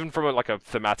 even from a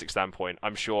thematic standpoint,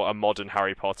 I'm sure a modern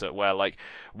Harry Potter, where like,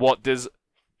 what does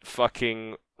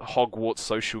fucking Hogwarts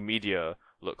social media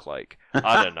look like?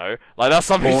 I don't know. Like that's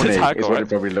something Horny to tackle. is what Right? it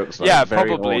probably looks like. Yeah, Very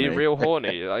probably horny. real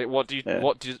horny. Like, what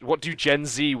Yeah. do Gen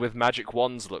Z with magic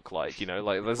wands look like?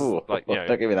 Like there's Ooh, like don't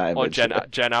give me that or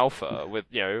image. Gen Alpha with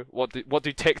what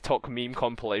do TikTok meme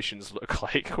compilations look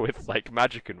like with like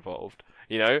magic involved?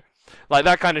 Like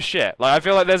that kind of shit. Like I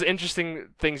feel like there's interesting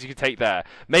things you could take there.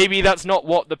 Maybe that's not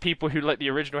what the people who like the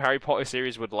original Harry Potter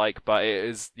series would like, but it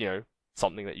is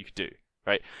something that you could do,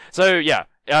 right? So yeah,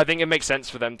 I think it makes sense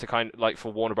for them to kind of like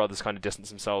for Warner Brothers kind of distance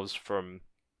themselves from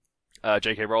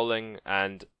J.K. Rowling,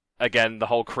 and again the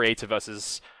whole creator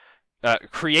versus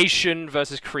creation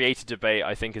versus creator debate.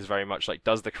 I think is very much like,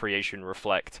 does the creation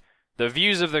reflect the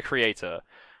views of the creator?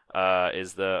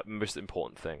 Is the most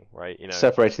important thing, right?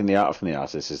 Separating the art from the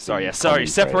artist is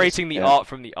separating the art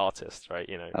from the artist, right?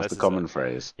 That's the common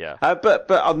phrase. Yeah. But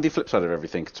on the flip side of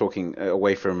everything, talking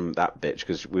away from that bitch,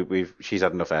 because she's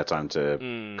had enough airtime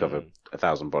to cover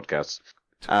 1,000 podcasts.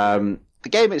 The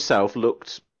game itself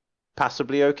looked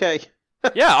passably okay.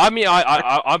 Yeah, I mean,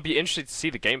 I'd be interested to see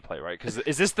the gameplay, right? Because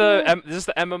is this the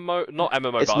MMO? Not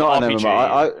MMO, It's but not RPG.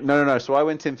 an MMO. No. So I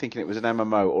went in thinking it was an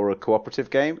MMO or a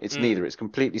cooperative game. It's neither. It's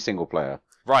completely single player.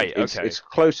 Right. Okay. It's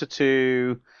closer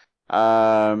to,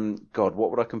 God,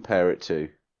 what would I compare it to?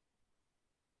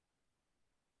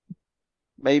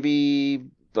 Maybe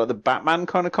like the Batman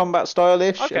kind of combat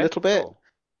style-ish, a little bit. Cool.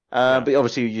 But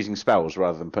obviously you're using spells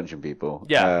rather than punching people.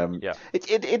 Yeah.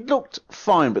 It looked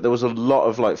fine, but there was a lot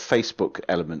of like Facebook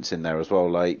elements in there as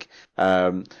well. Like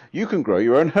you can grow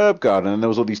your own herb garden, and there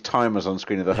was all these timers on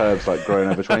screen of the herbs like growing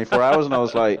over 24 hours, and I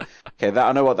was like, okay, that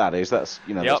I know what that is. That's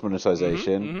that's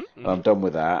monetization. I'm done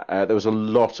with that. There was a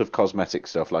lot of cosmetic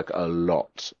stuff, like a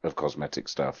lot of cosmetic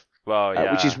stuff. Well,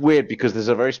 yeah. Which is weird because there's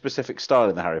a very specific style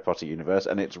in the Harry Potter universe,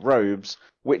 and it's robes,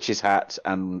 witches' hats,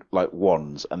 and like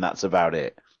wands, and that's about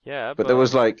it. Yeah, but there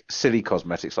was like silly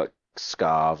cosmetics like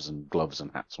scarves and gloves and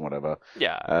hats and whatever.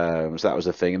 Yeah. So that was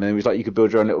a thing, and then it was like you could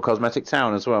build your own little cosmetic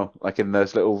town as well, like in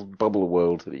this little bubble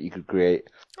world that you could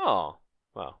create. Oh,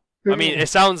 well. I mean, it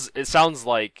sounds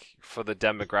like for the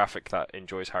demographic that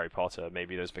enjoys Harry Potter,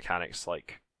 maybe those mechanics,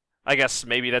 like, I guess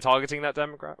maybe they're targeting that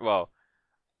demographic. Well,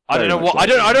 I don't know what I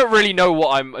don't really know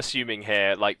what I'm assuming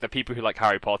here. Like the people who like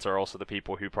Harry Potter are also the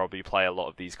people who probably play a lot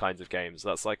of these kinds of games.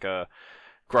 That's like a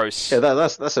gross. Yeah,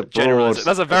 that's a broad.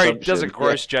 That's a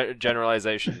gross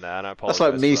generalization there, and I apologize.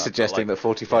 That's like me for that, suggesting that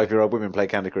 45-year-old women play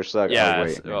Candy Crush Saga. Yeah.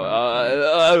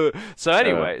 So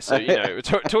anyway,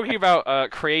 talking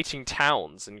about creating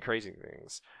towns and creating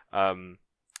things.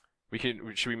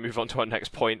 Should we move on to our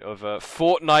next point of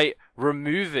Fortnite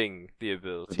removing the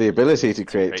ability to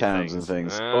create towns and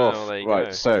things. There you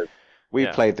go. So we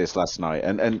played this last night,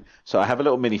 and so I have a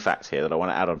little mini fact here that I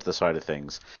want to add onto the side of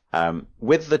things.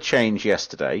 With the change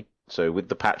yesterday, so with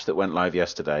the patch that went live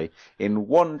yesterday, in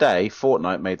one day,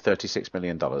 Fortnite made $36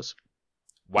 million.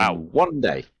 Wow. In one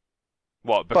day.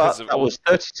 What? Because that was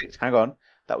 36. Hang on.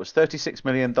 That was $36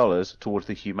 million towards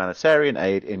the humanitarian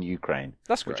aid in Ukraine.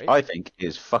 That's great. Which I think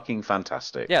is fucking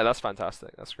fantastic. Yeah, that's fantastic.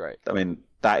 That's great. I mean,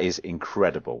 that is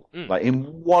incredible. Like, in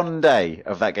one day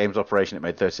of that game's operation, it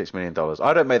made $36 million.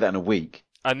 I don't make that in a week.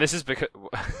 And this is because...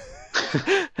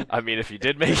 I mean, if you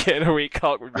did make it in a week,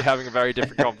 Clark would be having a very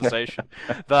different conversation.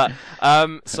 But,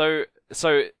 so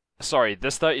sorry,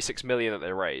 this 36 million that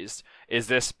they raised, is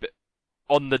this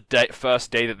on the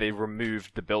first day that they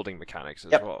removed the building mechanics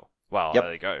as well? Wow,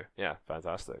 There you go. Yeah,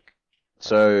 fantastic.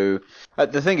 So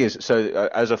the thing is,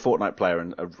 as a Fortnite player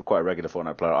and quite a regular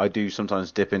Fortnite player, I do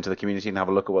sometimes dip into the community and have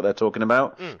a look at what they're talking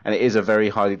about, and it is a very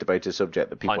highly debated subject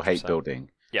that people hate 100%. building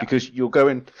Yeah. because you'll go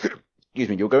in, excuse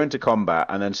me, you'll go into combat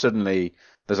and then suddenly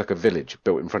there's like a village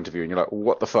built in front of you, and you're like,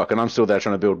 what the fuck? And I'm still there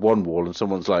trying to build one wall, and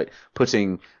someone's like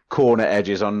putting corner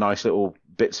edges on nice little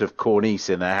bits of cornice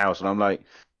in their house, and I'm like,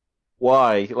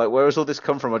 why? Like, where has all this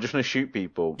come from? I just want to shoot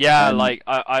people. Yeah, And- like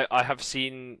I have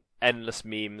seen endless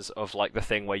memes of like the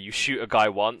thing where you shoot a guy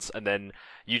once and then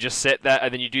you just sit there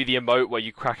and then you do the emote where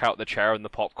you crack out the chair and the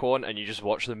popcorn and you just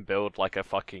watch them build like a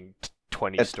fucking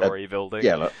 20-story building.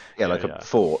 yeah, like Yeah, a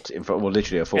fort in front. Well,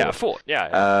 literally a fort. Yeah, a fort.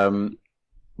 Yeah.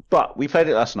 But we played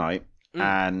it last night, Mm.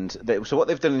 and so what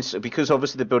they've done is, because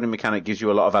obviously the building mechanic gives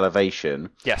you a lot of elevation,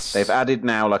 Yes. they've added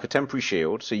now like a temporary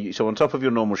shield. So on top of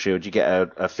your normal shield, you get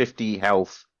a 50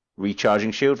 health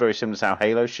recharging shield, very similar to how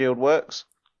Halo's shield works.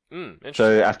 Interesting.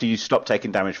 So after you stop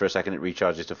taking damage for a second, it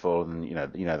recharges to full, and you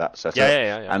know that setup.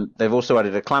 Yeah. And they've also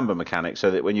added a clamber mechanic,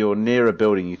 so that when you're near a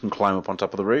building, you can climb up on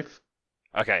top of the roof.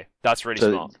 Okay, that's really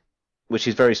So- smart. Which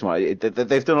is very smart.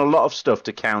 They've done a lot of stuff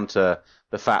to counter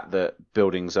the fact that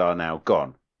buildings are now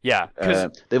gone. Yeah.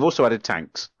 'Cause- They've also added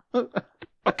tanks.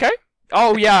 okay.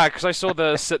 Oh yeah, because I saw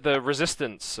the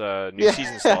Resistance new Yeah.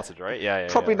 season started, right? Yeah.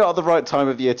 Probably yeah. not at the right time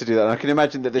of the year to do that. And I can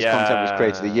imagine that this content was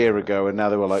created a Yeah. year ago, and now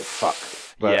they were like, "Fuck."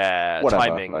 But Yeah, whatever,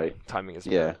 timing. like, Timing is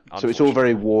yeah. So it's all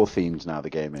very war themed now. The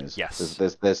game is. Yes.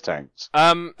 There's tanks.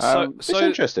 It's It's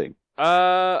interesting.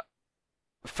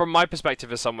 From my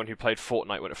perspective as someone who played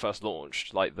Fortnite when it first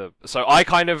launched, so I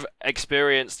kind of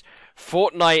experienced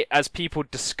Fortnite as people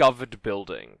discovered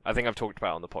building. I think I've talked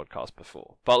about it on the podcast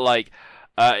before, but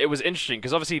it was interesting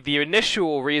because obviously the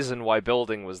initial reason why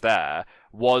building was there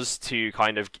was to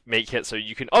kind of make it so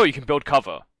you can build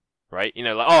cover. Right,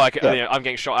 I'm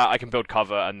getting shot at. I can build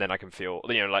cover, and then I can feel,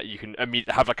 you can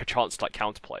have like a chance to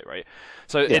counterplay, right?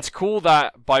 So it's cool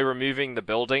that by removing the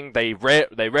building, they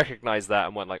recognize that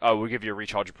and went like, oh, we'll give you a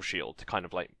rechargeable shield to kind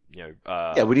of we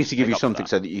need to give you something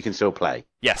so that you can still play.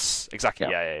 Yes, exactly.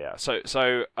 Yeah.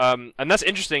 So and that's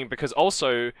interesting because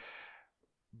also,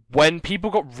 when people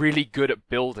got really good at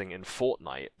building in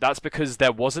Fortnite, that's because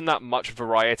there wasn't that much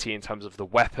variety in terms of the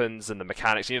weapons and the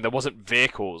mechanics. There wasn't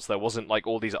vehicles, there wasn't like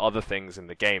all these other things in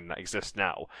the game that exist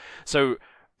now. So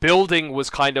building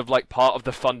was kind of like part of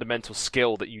the fundamental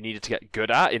skill that you needed to get good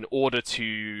at in order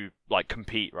to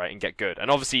compete, right, and get good.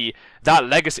 And obviously that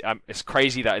legacy, it's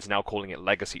crazy that it's now calling it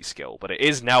legacy skill, but it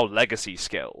is now legacy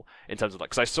skill in terms of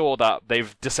because I saw that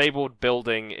they've disabled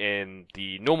building in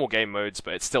the normal game modes,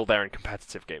 but it's still there in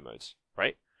competitive game modes,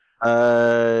 right?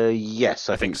 Yes,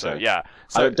 I think so. Yeah.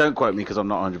 So don't quote me because I'm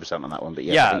not 100% on that one, but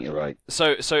yeah, I think you're right.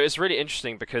 So it's really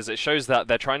interesting because it shows that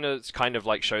they're trying to kind of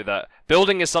show that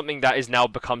building is something that is now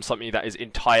become something that is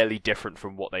entirely different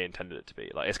from what they intended it to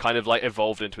be. It's kind of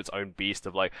evolved into its own beast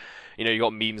of you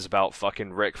got memes about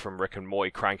fucking Rick from Rick and Morty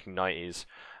cranking 90s.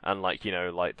 And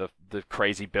the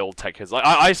crazy build tech is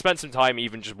I spent some time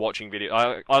even just watching video.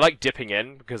 I like dipping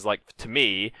in because to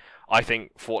me, I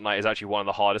think Fortnite is actually one of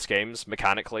the hardest games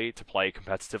mechanically to play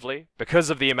competitively because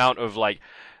of the amount of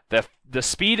the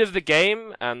speed of the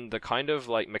game and the kind of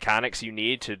mechanics you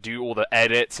need to do all the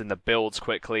edits and the builds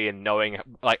quickly, and knowing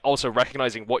also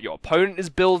recognizing what your opponent is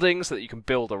building so that you can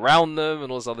build around them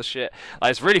and all this other shit.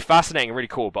 It's really fascinating and really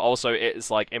cool, but also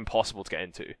it's impossible to get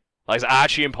into. It's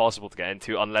actually impossible to get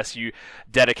into unless you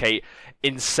dedicate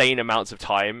insane amounts of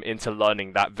time into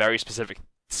learning that very specific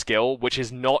skill, which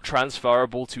is not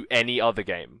transferable to any other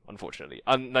game, unfortunately,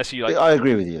 unless you I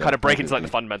agree with you. kind of break into the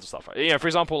fundamental stuff, right? For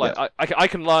example, I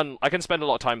can spend a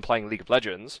lot of time playing League of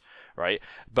Legends, right?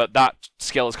 But that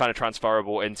skill is kind of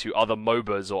transferable into other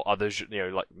MOBAs or other,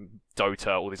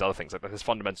 Dota, all these other things. There's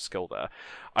fundamental skill there.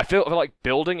 I feel like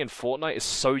building in Fortnite is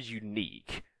so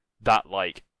unique that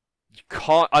you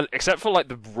can't, except for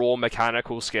the raw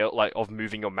mechanical skill, of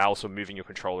moving your mouse or moving your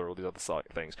controller, or all these other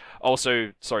things.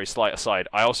 Also, sorry, slight aside,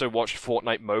 I also watched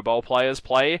Fortnite mobile players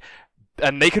play,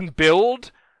 and they can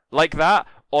build like that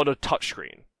on a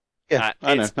touchskin. Yeah,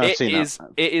 I know. I've seen that.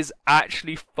 It is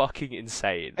actually fucking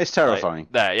insane. It's terrifying.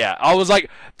 Yeah. I was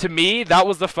to me, that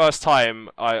was the first time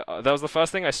that was the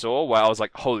first thing I saw where I was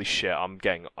like, holy shit, I'm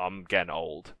getting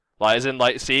old. As in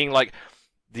seeing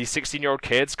these 16-year-old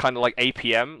kids kind of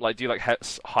APM, do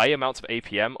high amounts of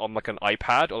APM on an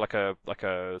iPad or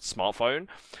a smartphone,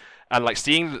 and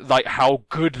seeing how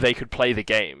good they could play the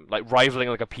game, rivaling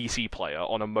a PC player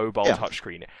on a mobile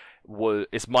touchscreen,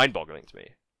 it's mind-boggling to me.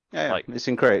 Yeah, Like, it's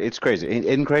crazy. It's crazy.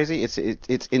 In crazy. It's insane.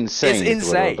 It's is the word I'm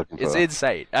insane. looking It's for.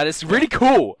 insane, and it's really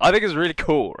cool. I think it's really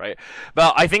cool, right?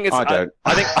 But I think it's. I don't.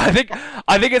 I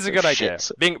think it's a good idea.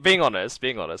 Shit. Being honest,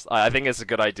 I think it's a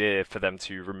good idea for them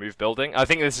to remove building. I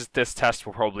think this test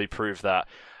will probably prove that.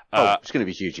 It's going to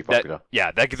be hugely popular.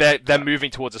 They're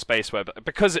moving towards a space where,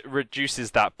 because it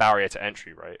reduces that barrier to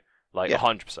entry, right? Like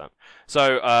 100%.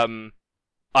 So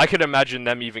I could imagine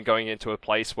them even going into a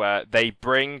place where they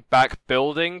bring back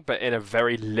building, but in a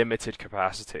very limited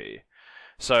capacity.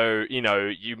 So,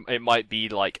 it might be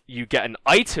like you get an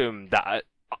item that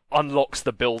unlocks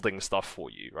the building stuff for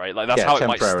you, right? Like that's how it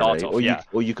might start off.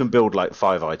 Or you can build like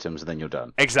 5 items and then you're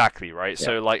done. Exactly, right?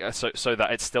 Yeah. So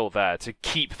that it's still there to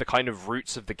keep the kind of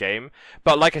roots of the game.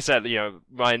 But like I said,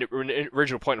 my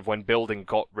original point of when building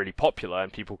got really popular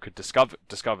and people could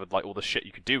discovered like all the shit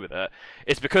you could do with it,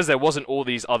 it's because there wasn't all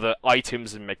these other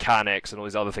items and mechanics and all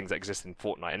these other things that exist in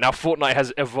Fortnite. And now Fortnite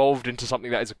has evolved into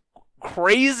something that is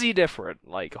crazy different.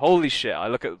 Like, holy shit, I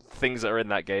look at things that are in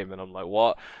that game and I'm like,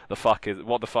 what the fuck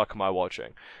am I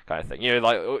watching, kind of thing.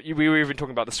 Like we were even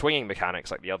talking about the swinging mechanics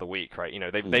like the other week, right?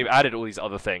 They've added all these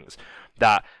other things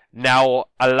that now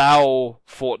allow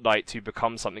Fortnite to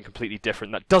become something completely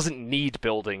different that doesn't need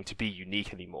building to be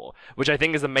unique anymore, which I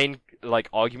think is the main like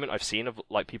argument I've seen of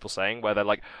like people saying, where they're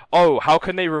like, oh, how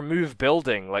can they remove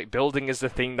building? Like, building is the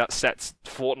thing that sets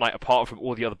Fortnite apart from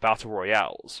all the other battle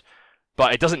royales.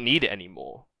 But it doesn't need it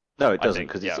anymore. No, it doesn't,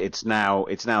 because it's now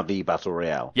the battle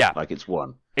royale. Yeah, like it's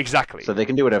one. Exactly. So they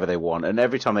can do whatever they want, and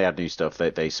every time they add new stuff,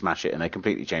 they smash it and they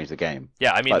completely change the game.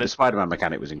 Yeah, I mean, like the Spider-Man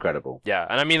mechanic was incredible. Yeah,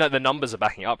 and I mean, like the numbers are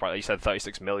backing up, right? Like you said,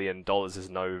 $36 million is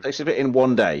no. They spent it in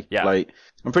one day. Yeah, like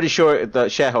I'm pretty sure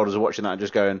that shareholders are watching that and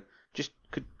just going,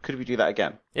 could we do that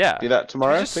again? Yeah. Do that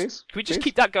tomorrow, please? Can we just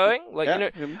keep that going? Like,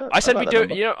 I said we do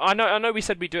it. I know we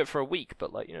said we do it for a week,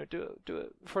 but like, do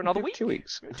it for another week. 2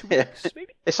 weeks. 2 weeks,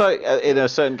 maybe. It's like in a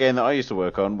certain game that I used to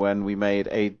work on when we made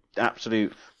a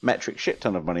absolute metric shit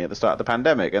ton of money at the start of the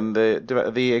pandemic, and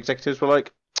the executives were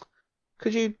like,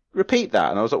 "Could you repeat that?"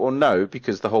 And I was like, "Well, no,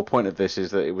 because the whole point of this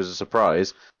is that it was a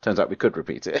surprise. Turns out we could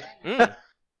repeat it."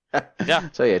 Yeah.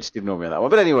 So yeah, just ignore me on that one.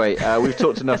 But anyway, we've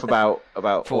talked enough about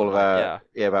Fortnite, all of our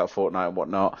about Fortnite and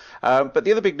whatnot. But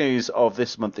the other big news of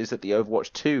this month is that the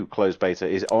Overwatch 2 closed beta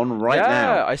is on now.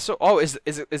 Yeah, I saw. Oh, is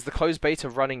the closed beta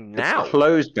running now? The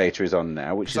closed beta is on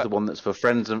now, which is the one that's for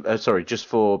friends and just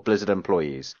for Blizzard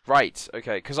employees. Right.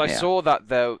 Okay. Because I saw that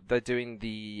they're doing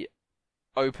the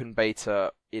open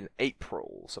beta in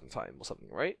April sometime or something,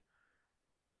 right?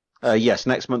 Yes,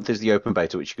 next month is the open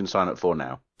beta, which you can sign up for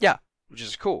now. Yeah. Which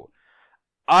is cool.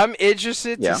 I'm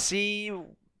interested to see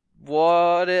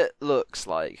what it looks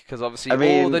like, because obviously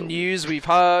all the news we've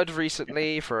heard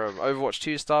recently from Overwatch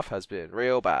 2 stuff has been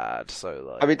real bad.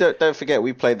 So like, don't forget,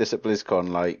 we played this at BlizzCon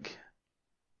like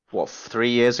 3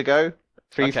 years ago,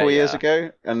 4 years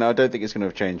ago, and I don't think it's going to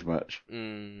have changed much.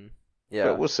 Yeah,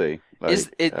 but we'll see. Like,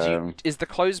 is the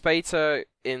closed beta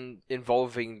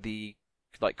involving the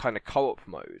like kind of co-op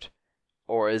mode?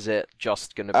 Or is it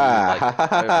just going to be like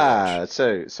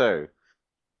Overwatch? So,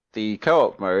 the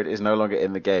co-op mode is no longer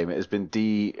in the game. It has been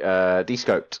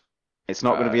de-scoped. It's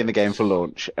not going to be in the game for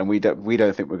launch, and we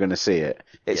don't think we're going to see it.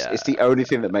 It's the only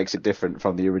thing that makes it different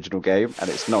from the original game, and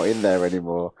it's not in there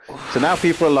anymore. So now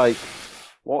people are like,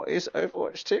 "What is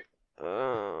Overwatch 2?"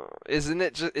 Isn't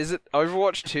it? Is it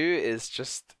Overwatch 2? Is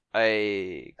just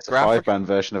a 5-man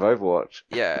version of Overwatch.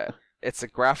 Yeah. It's a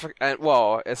graphic, and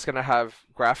it's gonna have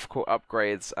graphical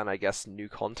upgrades and I guess new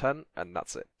content, and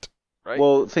that's it, right?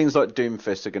 Well, things like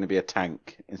Doomfist are going to be a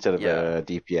tank instead of a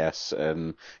DPS,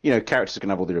 and characters are going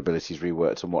to have all their abilities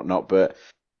reworked and whatnot. But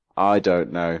I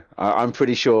don't know. I'm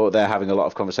pretty sure they're having a lot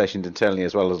of conversations internally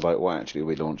as well as like, what actually are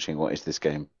we launching? What is this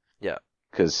game? Yeah.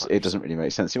 Because it doesn't really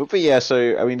make sense anymore. But yeah,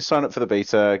 so I mean, sign up for the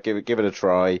beta, give it a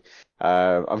try.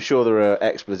 I'm sure there are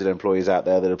ex-Blizzard employees out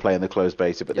there that are playing the closed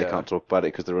beta, but they can't talk about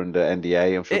it because they're under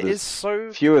NDA. I'm sure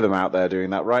there's few of them out there doing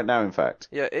that right now, in fact.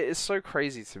 Yeah, it is so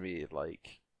crazy to me,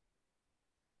 like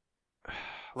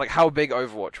how big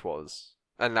Overwatch was,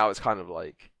 and now it's kind of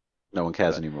like no one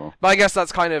cares anymore. But I guess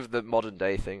that's kind of the modern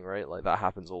day thing, right? Like that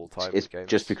happens all the time. It's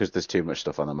just because there's too much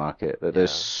stuff on the market.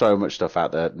 There's so much stuff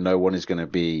out there. No one is going to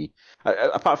be,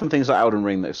 apart from things like Elden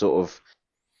Ring that sort of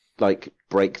like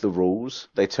break the rules.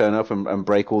 They turn up and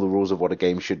break all the rules of what a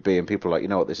game should be, and people are like, you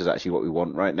know what, this is actually what we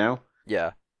want right now.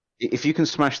 Yeah. If you can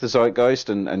smash the zeitgeist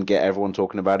and get everyone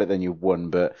talking about it, then you've won.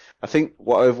 But I think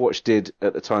what Overwatch did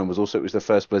at the time was also it was the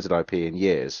first Blizzard IP in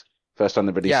years. First time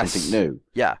they released something new.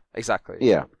 Yeah, exactly.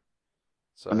 Yeah.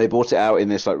 So. And they brought it out in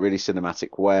this like really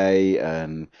cinematic way,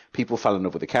 and people fell in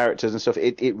love with the characters and stuff.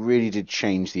 It really did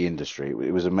change the industry.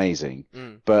 It was amazing.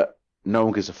 But no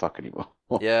one gives a fuck anymore.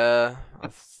 Yeah,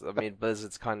 I mean,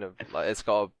 Blizzard's kind of like it's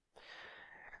got.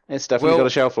 It's definitely got a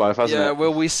shelf life, hasn't Yeah, it?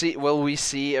 will we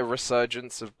see a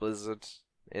resurgence of Blizzard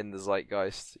in the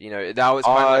zeitgeist? You know, now it's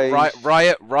kind of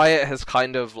like Riot has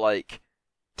kind of like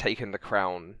taken the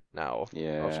crown now.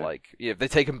 Yeah. Of like, yeah, they've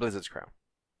taken Blizzard's crown.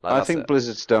 Like, I that's think it.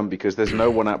 Blizzard's done because there's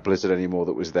no one at Blizzard anymore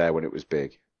that was there when it was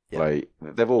big. Yeah. Like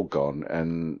they've all gone,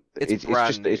 and It's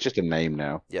brand new. it's just a name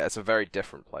now. Yeah, it's a very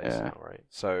different place Yeah. now, right?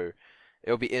 So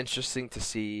it'll be interesting to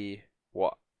see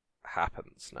what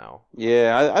happens now.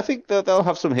 Yeah, I think they'll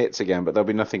have some hits again, but they'll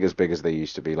be nothing as big as they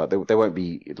used to be. Like they won't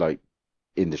be like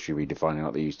industry redefining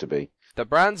like they used to be. The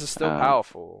brands are still Um,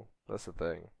 powerful. That's the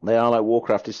thing. They are like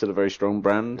Warcraft is still a very strong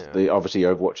brand. Yeah. Obviously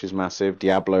Overwatch is massive.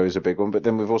 Diablo is a big one, but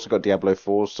then we've also got Diablo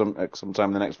 4 sometime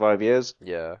in the next 5 years.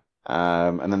 Yeah.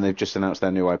 And then they've just announced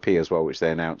their new IP as well, which they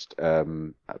announced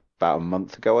about a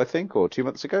month ago, I think, or 2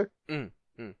 months ago.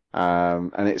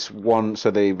 And it's one, so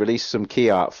they released some key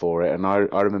art for it, and I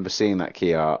remember seeing that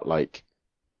key art like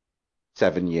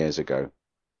 7 years ago.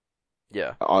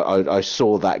 Yeah. I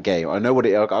saw that game. I know what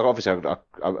it. Obviously,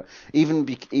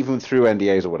 even through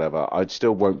NDAs or whatever, I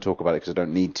still won't talk about it because I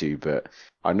don't need to. But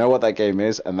I know what that game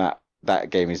is, and that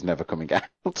game is never coming out.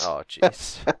 Oh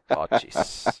jeez. Oh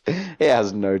jeez. It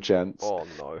has no chance. Oh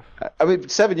no. I mean,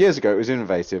 7 years ago it was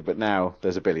innovative, but now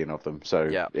there's a billion of them, so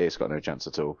Yeah. it's got no chance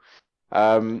at all.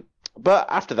 But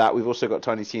after that, we've also got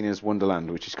Tiny Tina's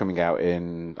Wonderland, which is coming out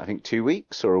in I think 2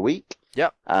 weeks or a week.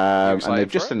 Yep. And excited they've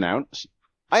for just it? announced.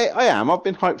 I am. I've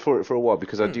been hyped for it for a while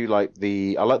because I do like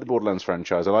the Borderlands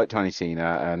franchise. I like Tiny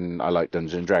Tina and I like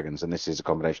Dungeons and Dragons, and this is a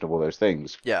combination of all those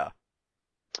things. Yeah.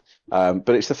 But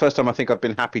it's the first time I think I've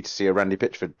been happy to see a Randy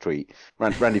Pitchford tweet.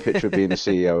 Randy Pitchford being the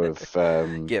CEO of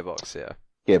Gearbox. Yeah.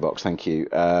 Gearbox, thank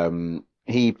you.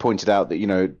 He pointed out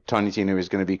that Tiny Tina is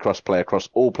going to be cross-play across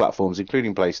all platforms,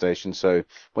 including PlayStation. So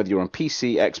whether you're on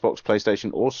PC, Xbox,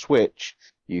 PlayStation, or Switch,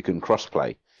 you can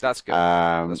cross-play. That's good.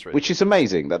 That's really Which is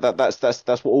amazing. That's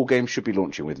what all games should be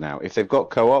launching with now. If they've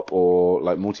got co-op or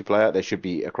like multiplayer, they should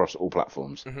be across all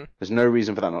platforms. Mhm. There's no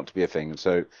reason for that not to be a thing. And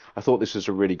so I thought this was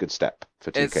a really good step for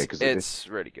 2K It's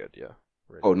really good. Yeah.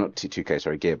 Really oh, not 2K,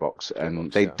 sorry, Gearbox. And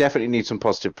Gearbox, they yeah. definitely need some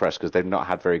positive press because they've not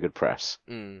had very good press.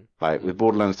 Like with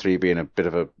Borderlands 3 being a bit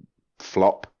of a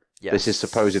flop, Yes. this is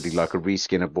supposedly like a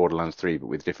reskin of Borderlands 3 but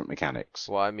with different mechanics.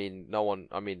 Well, I mean,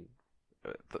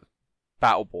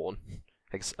 Battleborn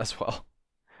as well.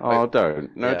 Oh,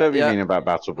 don't. No, Yeah, don't be yeah. mean about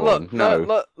Battleborn. No,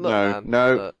 look, no, man,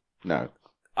 no, look. no.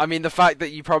 I mean, the fact that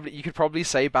you could probably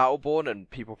say Battleborn and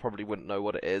people probably wouldn't know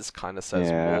what it is kind of says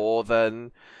Yeah. more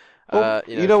than. Well,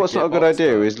 you know, what's not a good Gearbox,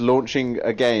 idea but- is launching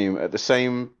a game at the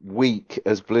same week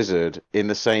as Blizzard in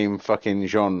the same fucking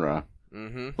genre.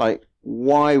 Mhm. Like,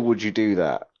 why would you do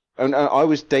that? And I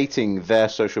was dating their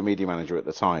social media manager at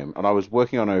the time, and I was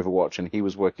working on Overwatch, and he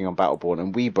was working on Battleborn,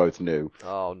 and we both knew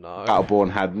Oh no.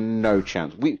 Battleborn had no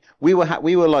chance. We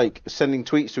were like sending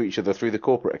tweets to each other through the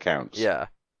corporate accounts, Yeah.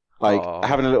 like Oh.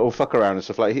 having a little fuck around and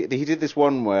stuff. Like he did this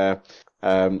one where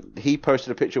he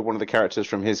posted a picture of one of the characters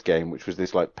from his game, which was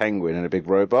this like penguin and a big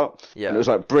robot, Yeah. and it was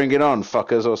like "Bring it on,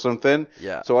 fuckers" or something.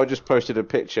 Yeah. So I just posted a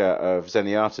picture of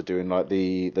Zenyatta doing like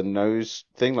the nose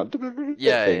thing, like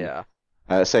Yeah. thing, Yeah.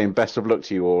 saying "Best of luck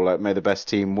to you all," like "May the best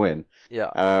team win," Yeah.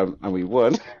 and we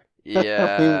won.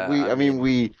 Yeah. I mean,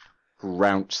 we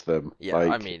trounced them. Yeah.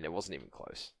 Like, I mean, it wasn't even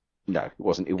close. no, it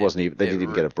wasn't. It wasn't even. They didn't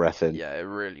even get a breath in. Yeah, it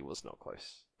really was not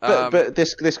close. But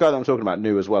this guy that I'm talking about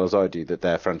knew as well as I do that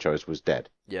their franchise was dead.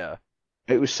 Yeah.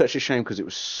 It was such a shame because it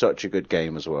was such a good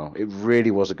game as well. It really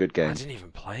was a good I game. didn't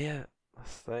even play it.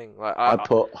 That's the thing. Like, I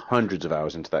put hundreds of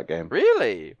hours into that game.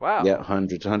 Really? Wow. Yeah,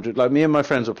 hundreds. Like me and my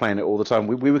friends were playing it all the time.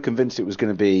 We were convinced it was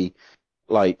going to be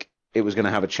like it was going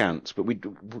to have a chance, but we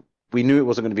knew it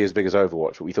wasn't going to be as big as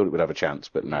Overwatch, but we thought it would have a chance.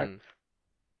 But no. Mm.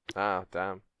 Ah,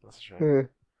 damn. That's a shame.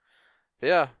 But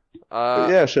yeah. But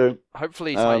yeah, so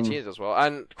Hopefully Tiny Tina's as well.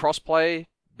 And crossplay,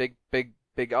 big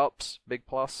ups, big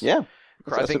plus. yeah,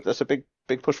 I think, that's a big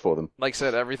push for them. like I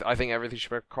said, I think everything should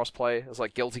be crossplay. It's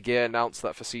like Guilty Gear announced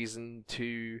that for season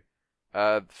 2,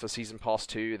 for season pass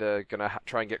 2, they're gonna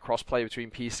try and get crossplay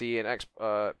between PC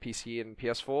and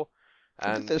PS4.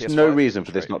 And There's PS5, no reason for which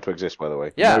is this great. not to exist, by the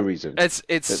way. Yeah, no reason. It's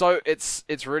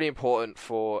really important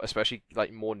for especially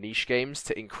like more niche games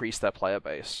to increase their player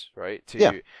base, right?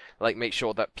 To like make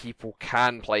sure that people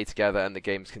can play together and the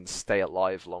games can stay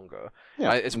alive longer.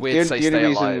 Yeah. It's weird to say The only stay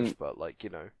reason- alive, but like, you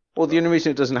know. Well, the only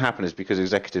reason it doesn't happen is because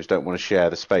executives don't want to share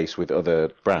the space with other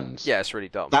brands. Yeah, it's really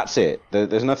dumb. That's it.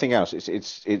 There's nothing else.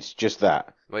 It's just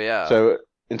that. Well, yeah. So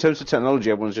in terms of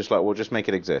technology, everyone's just like, well, just make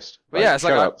it exist. But yeah, it's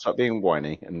shut like up, stop being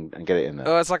whiny, and get it in there.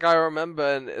 Oh, it's like I remember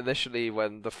initially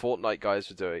when the Fortnite guys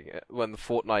were doing it, when the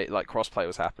Fortnite like crossplay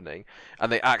was happening,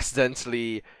 and they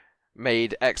accidentally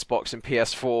made Xbox and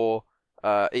PS4,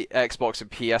 Xbox and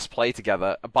PS play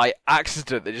together by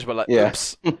accident. They just were like, Yeah.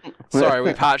 "Oops, sorry,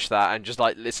 we patched that," and just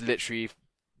like it's literally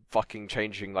fucking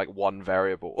changing like one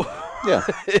variable. Yeah.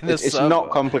 in the It's server. not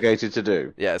complicated to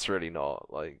do. Yeah, it's really not.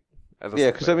 Like, that's Yeah,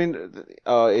 the because I thing. mean,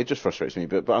 it just frustrates me.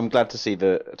 But I'm glad to see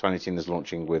that Tiny Tina is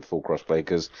launching with full crossplay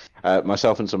because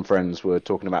myself and some friends were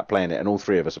talking about playing it, and all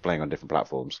three of us are playing on different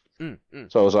platforms.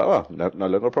 So I was like, oh, no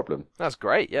longer a problem. That's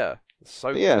great. Yeah, it's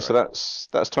so. But yeah, great. so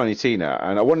that's Tiny Tina,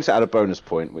 and I wanted to add a bonus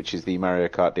point, which is the Mario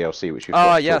Kart DLC, which we've Ah,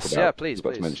 got to yes, talk about. yeah, please, We've got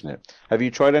to please. mention it. Have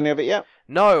you tried any of it yet?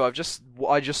 No, I just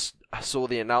saw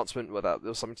the announcement where that there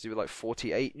was something to do with like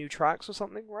 48 new tracks or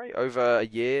something, right? Over a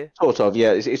year. Sort of,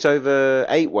 yeah. It's over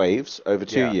 8 waves over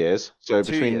 2 Yeah. years. So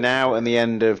 2 between years, now okay. and the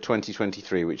end of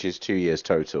 2023, which is 2 years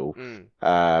total,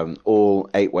 Mm, all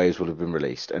 8 waves will have been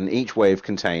released, and each wave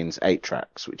contains 8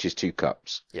 tracks, which is 2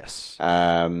 cups. yes.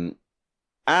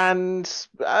 And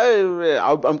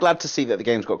I'm glad to see that the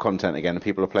game's got content again and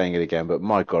people are playing it again. But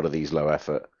my God, are these low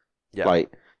effort? Yeah. Like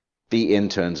the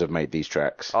interns have made these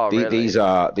tracks. Oh, really? These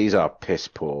are piss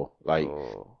poor. Like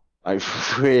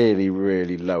really,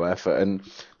 really low effort. And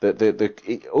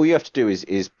all you have to do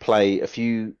is play a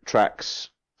few tracks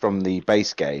from the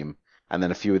base game and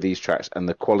then a few of these tracks, and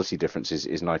the quality difference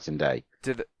is night and day.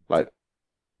 Did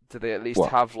they at least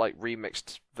What? have like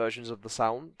remixed versions of the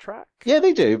soundtrack? Yeah,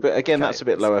 they do, but again, Okay, that's a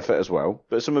bit that's low good. effort as well.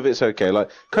 But some of it's okay. Like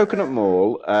Coconut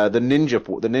Mall, the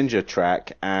Ninja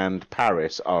track, and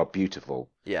Paris are beautiful.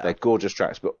 Yeah. They're gorgeous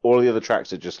tracks, but all the other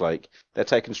tracks are just like they're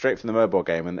taken straight from the mobile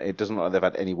game, and it doesn't look like they've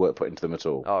had any work put into them at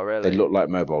all. Oh, really? They look like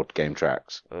mobile game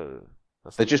tracks.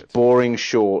 That's They're not just good. boring,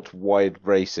 short, wide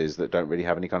races that don't really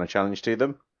have any kind of challenge to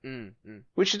them, Mm.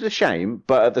 which is a shame.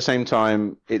 But at the same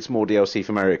time, it's more DLC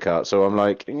for Mario Kart, so I'm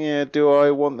like, yeah, do I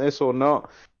want this or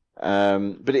not?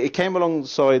 But it came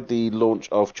alongside the launch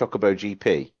of Chocobo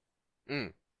GP.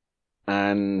 Mm.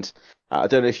 And I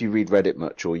don't know if you read Reddit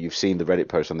much or you've seen the Reddit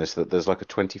post on this, that there's like a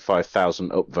 25,000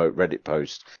 upvote Reddit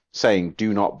post saying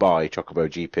do not buy Chocobo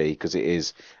GP because it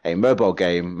is a mobile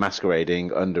game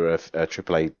masquerading under a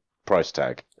AAA price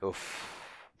tag. Oof.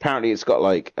 Apparently it's got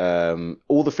like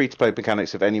all the free-to-play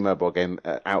mechanics of any mobile game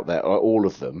out there, or all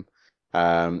of them.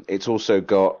 It's also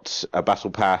got a battle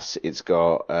pass. It's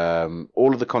got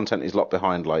all of the content is locked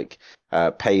behind like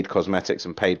paid cosmetics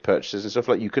and paid purchases and stuff.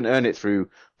 Like you can earn it through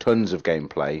tons of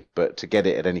gameplay, but to get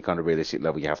it at any kind of realistic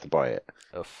level, you have to buy it.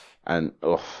 Oof. And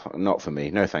not for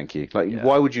me. No, thank you. Like, Yeah.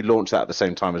 why would you launch that at the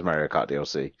same time as Mario Kart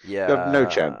DLC? Yeah. You have no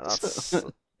chance. That's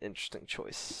an interesting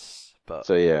choice. But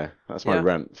So yeah, that's my Yeah.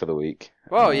 rant for the week.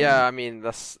 well, yeah. I mean,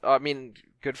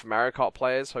 good for Mario Kart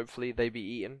players. Hopefully they be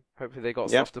eating. Hopefully they got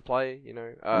Yep. stuff to play. You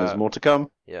know. And there's more to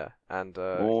come. Yeah, and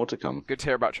More to come. good to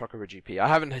hear about Chocobo GP. I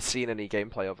haven't seen any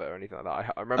gameplay of it or anything like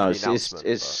that. I remember Oh, the it's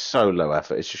announcement. so low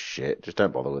effort. It's just shit. Just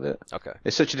don't bother with it. but... Okay.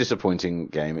 It's such a disappointing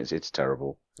game. It's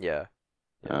terrible. Yeah.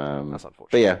 That's unfortunate.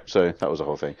 But yeah, so that was the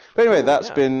whole thing. But anyway, that's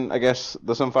Yeah. been, I guess,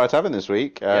 the Sunfire Tavern this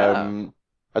week. Yeah.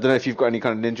 I don't know if you've got any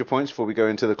kind of ninja points before we go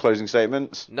into the closing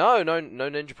statements. No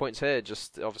ninja points here.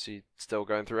 Just obviously still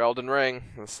going through Elden Ring.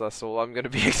 That's all I'm going to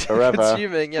be Forever.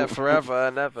 consuming. Yeah, forever,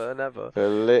 never. For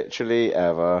literally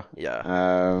ever. Yeah.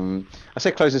 I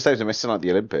say closing statements, it makes it sound like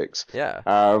the Olympics. Yeah.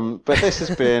 But this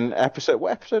has been episode.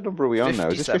 What episode number are we on now?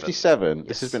 Is this 57? 57?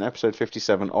 This has Yes. been episode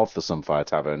 57 of the Sunfire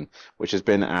Tavern, which has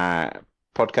been our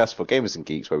podcast for gamers and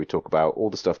geeks, where we talk about all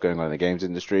the stuff going on in the games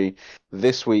industry.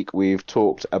 This week we've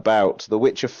talked about The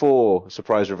Witcher 4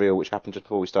 surprise reveal, which happened just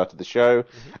before we started the show.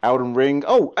 Elden Ring.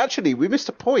 Oh, actually, we missed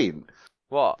a point.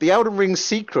 What? The Elden Ring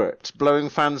secret blowing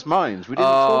fans' minds. We didn't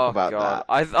talk about God.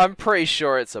 that. I'm pretty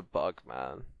sure it's a bug,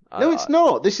 man. No, it's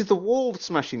not. This is the wall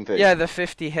smashing thing. Yeah, the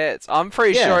 50 hits. I'm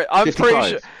pretty Yeah, sure. I'm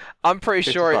 55. pretty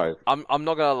sure. 55. I'm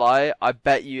not gonna lie. I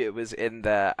bet you it was in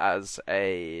there as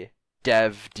a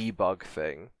dev debug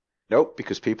thing. Nope,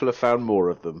 because people have found more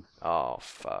of them. Oh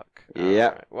fuck. Yeah.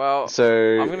 Alright. Well,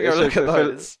 So I'm gonna go look at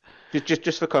those.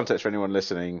 Just for context for anyone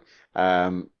listening,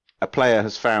 a player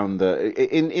has found that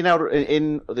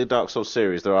in the Dark Souls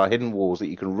series there are hidden walls that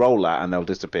you can roll at and they'll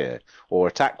disappear, or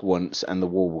attack once and the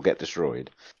wall will get destroyed.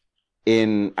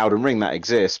 In Elden Ring that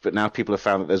exists, but now people have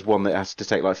found that there's one that has to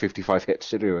take like 55 hits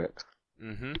to do it.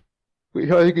 Mhm. Which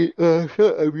I think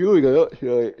I'm yawning a lot.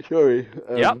 Sorry.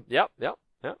 Yep.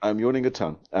 I'm yawning a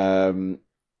ton.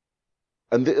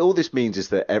 And all this means is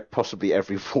that possibly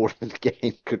every wall in the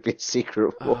game could be a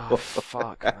secret wall. Oh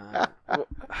fuck, man.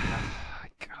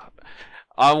 God.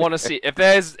 I want to see if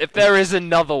there is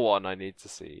another one I need to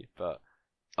see, but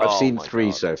I've seen my 3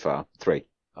 God. so far. 3.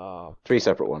 Oh, 3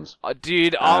 separate ones.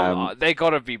 dude, they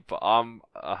gotta be.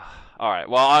 All right.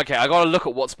 Well, okay. I gotta look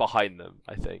at what's behind them.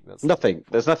 I think that's Nothing.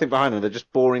 There's nothing behind them. They're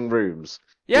just boring rooms.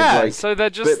 Yeah. like- So they're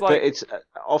just But it's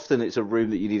often it's a room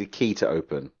that you need a key to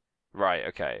open. right.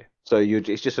 Okay. So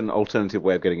it's just an alternative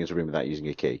way of getting into a room without using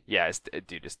a key. Yeah. It's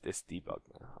debug.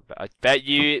 I bet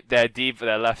you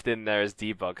they're left in there as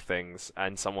debug things,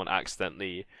 and someone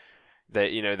accidentally,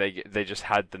 they just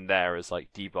had them there as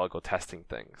like debug or testing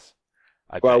things.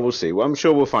 Well, we'll see. Well, I'm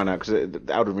sure we'll find out because the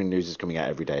Elden Ring news is coming out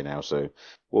every day now, so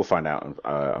we'll find out.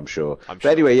 I'm sure. But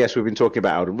anyway, yes, we've been talking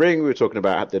about Elden Ring. We were talking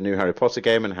about the new Harry Potter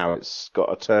game and how it's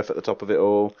got a turf at the top of it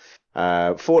all.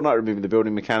 Fortnite removing the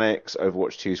building mechanics,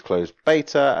 Overwatch 2's closed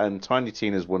beta, and Tiny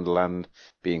Tina's Wonderland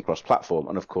being cross-platform,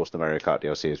 and of course the Mario Kart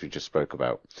DLC as we just spoke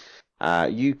about.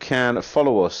 You can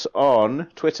follow us on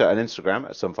Twitter and Instagram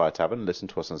at Sunfire Tavern. Listen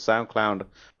to us on SoundCloud,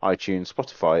 iTunes,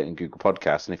 Spotify, and Google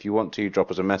Podcasts. And if you want to drop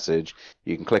us a message,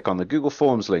 you can click on the Google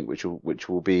Forms link, which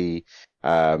will be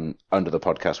under the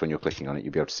podcast when you're clicking on it.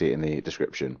 You'll be able to see it in the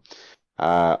description.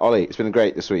 Ollie, it's been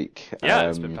great this week. Yeah,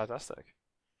 it's been fantastic.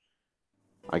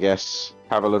 I guess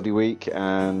have a lovely week,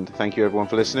 and thank you everyone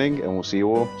for listening, and we'll see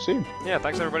you all soon. Yeah,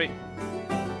 thanks everybody.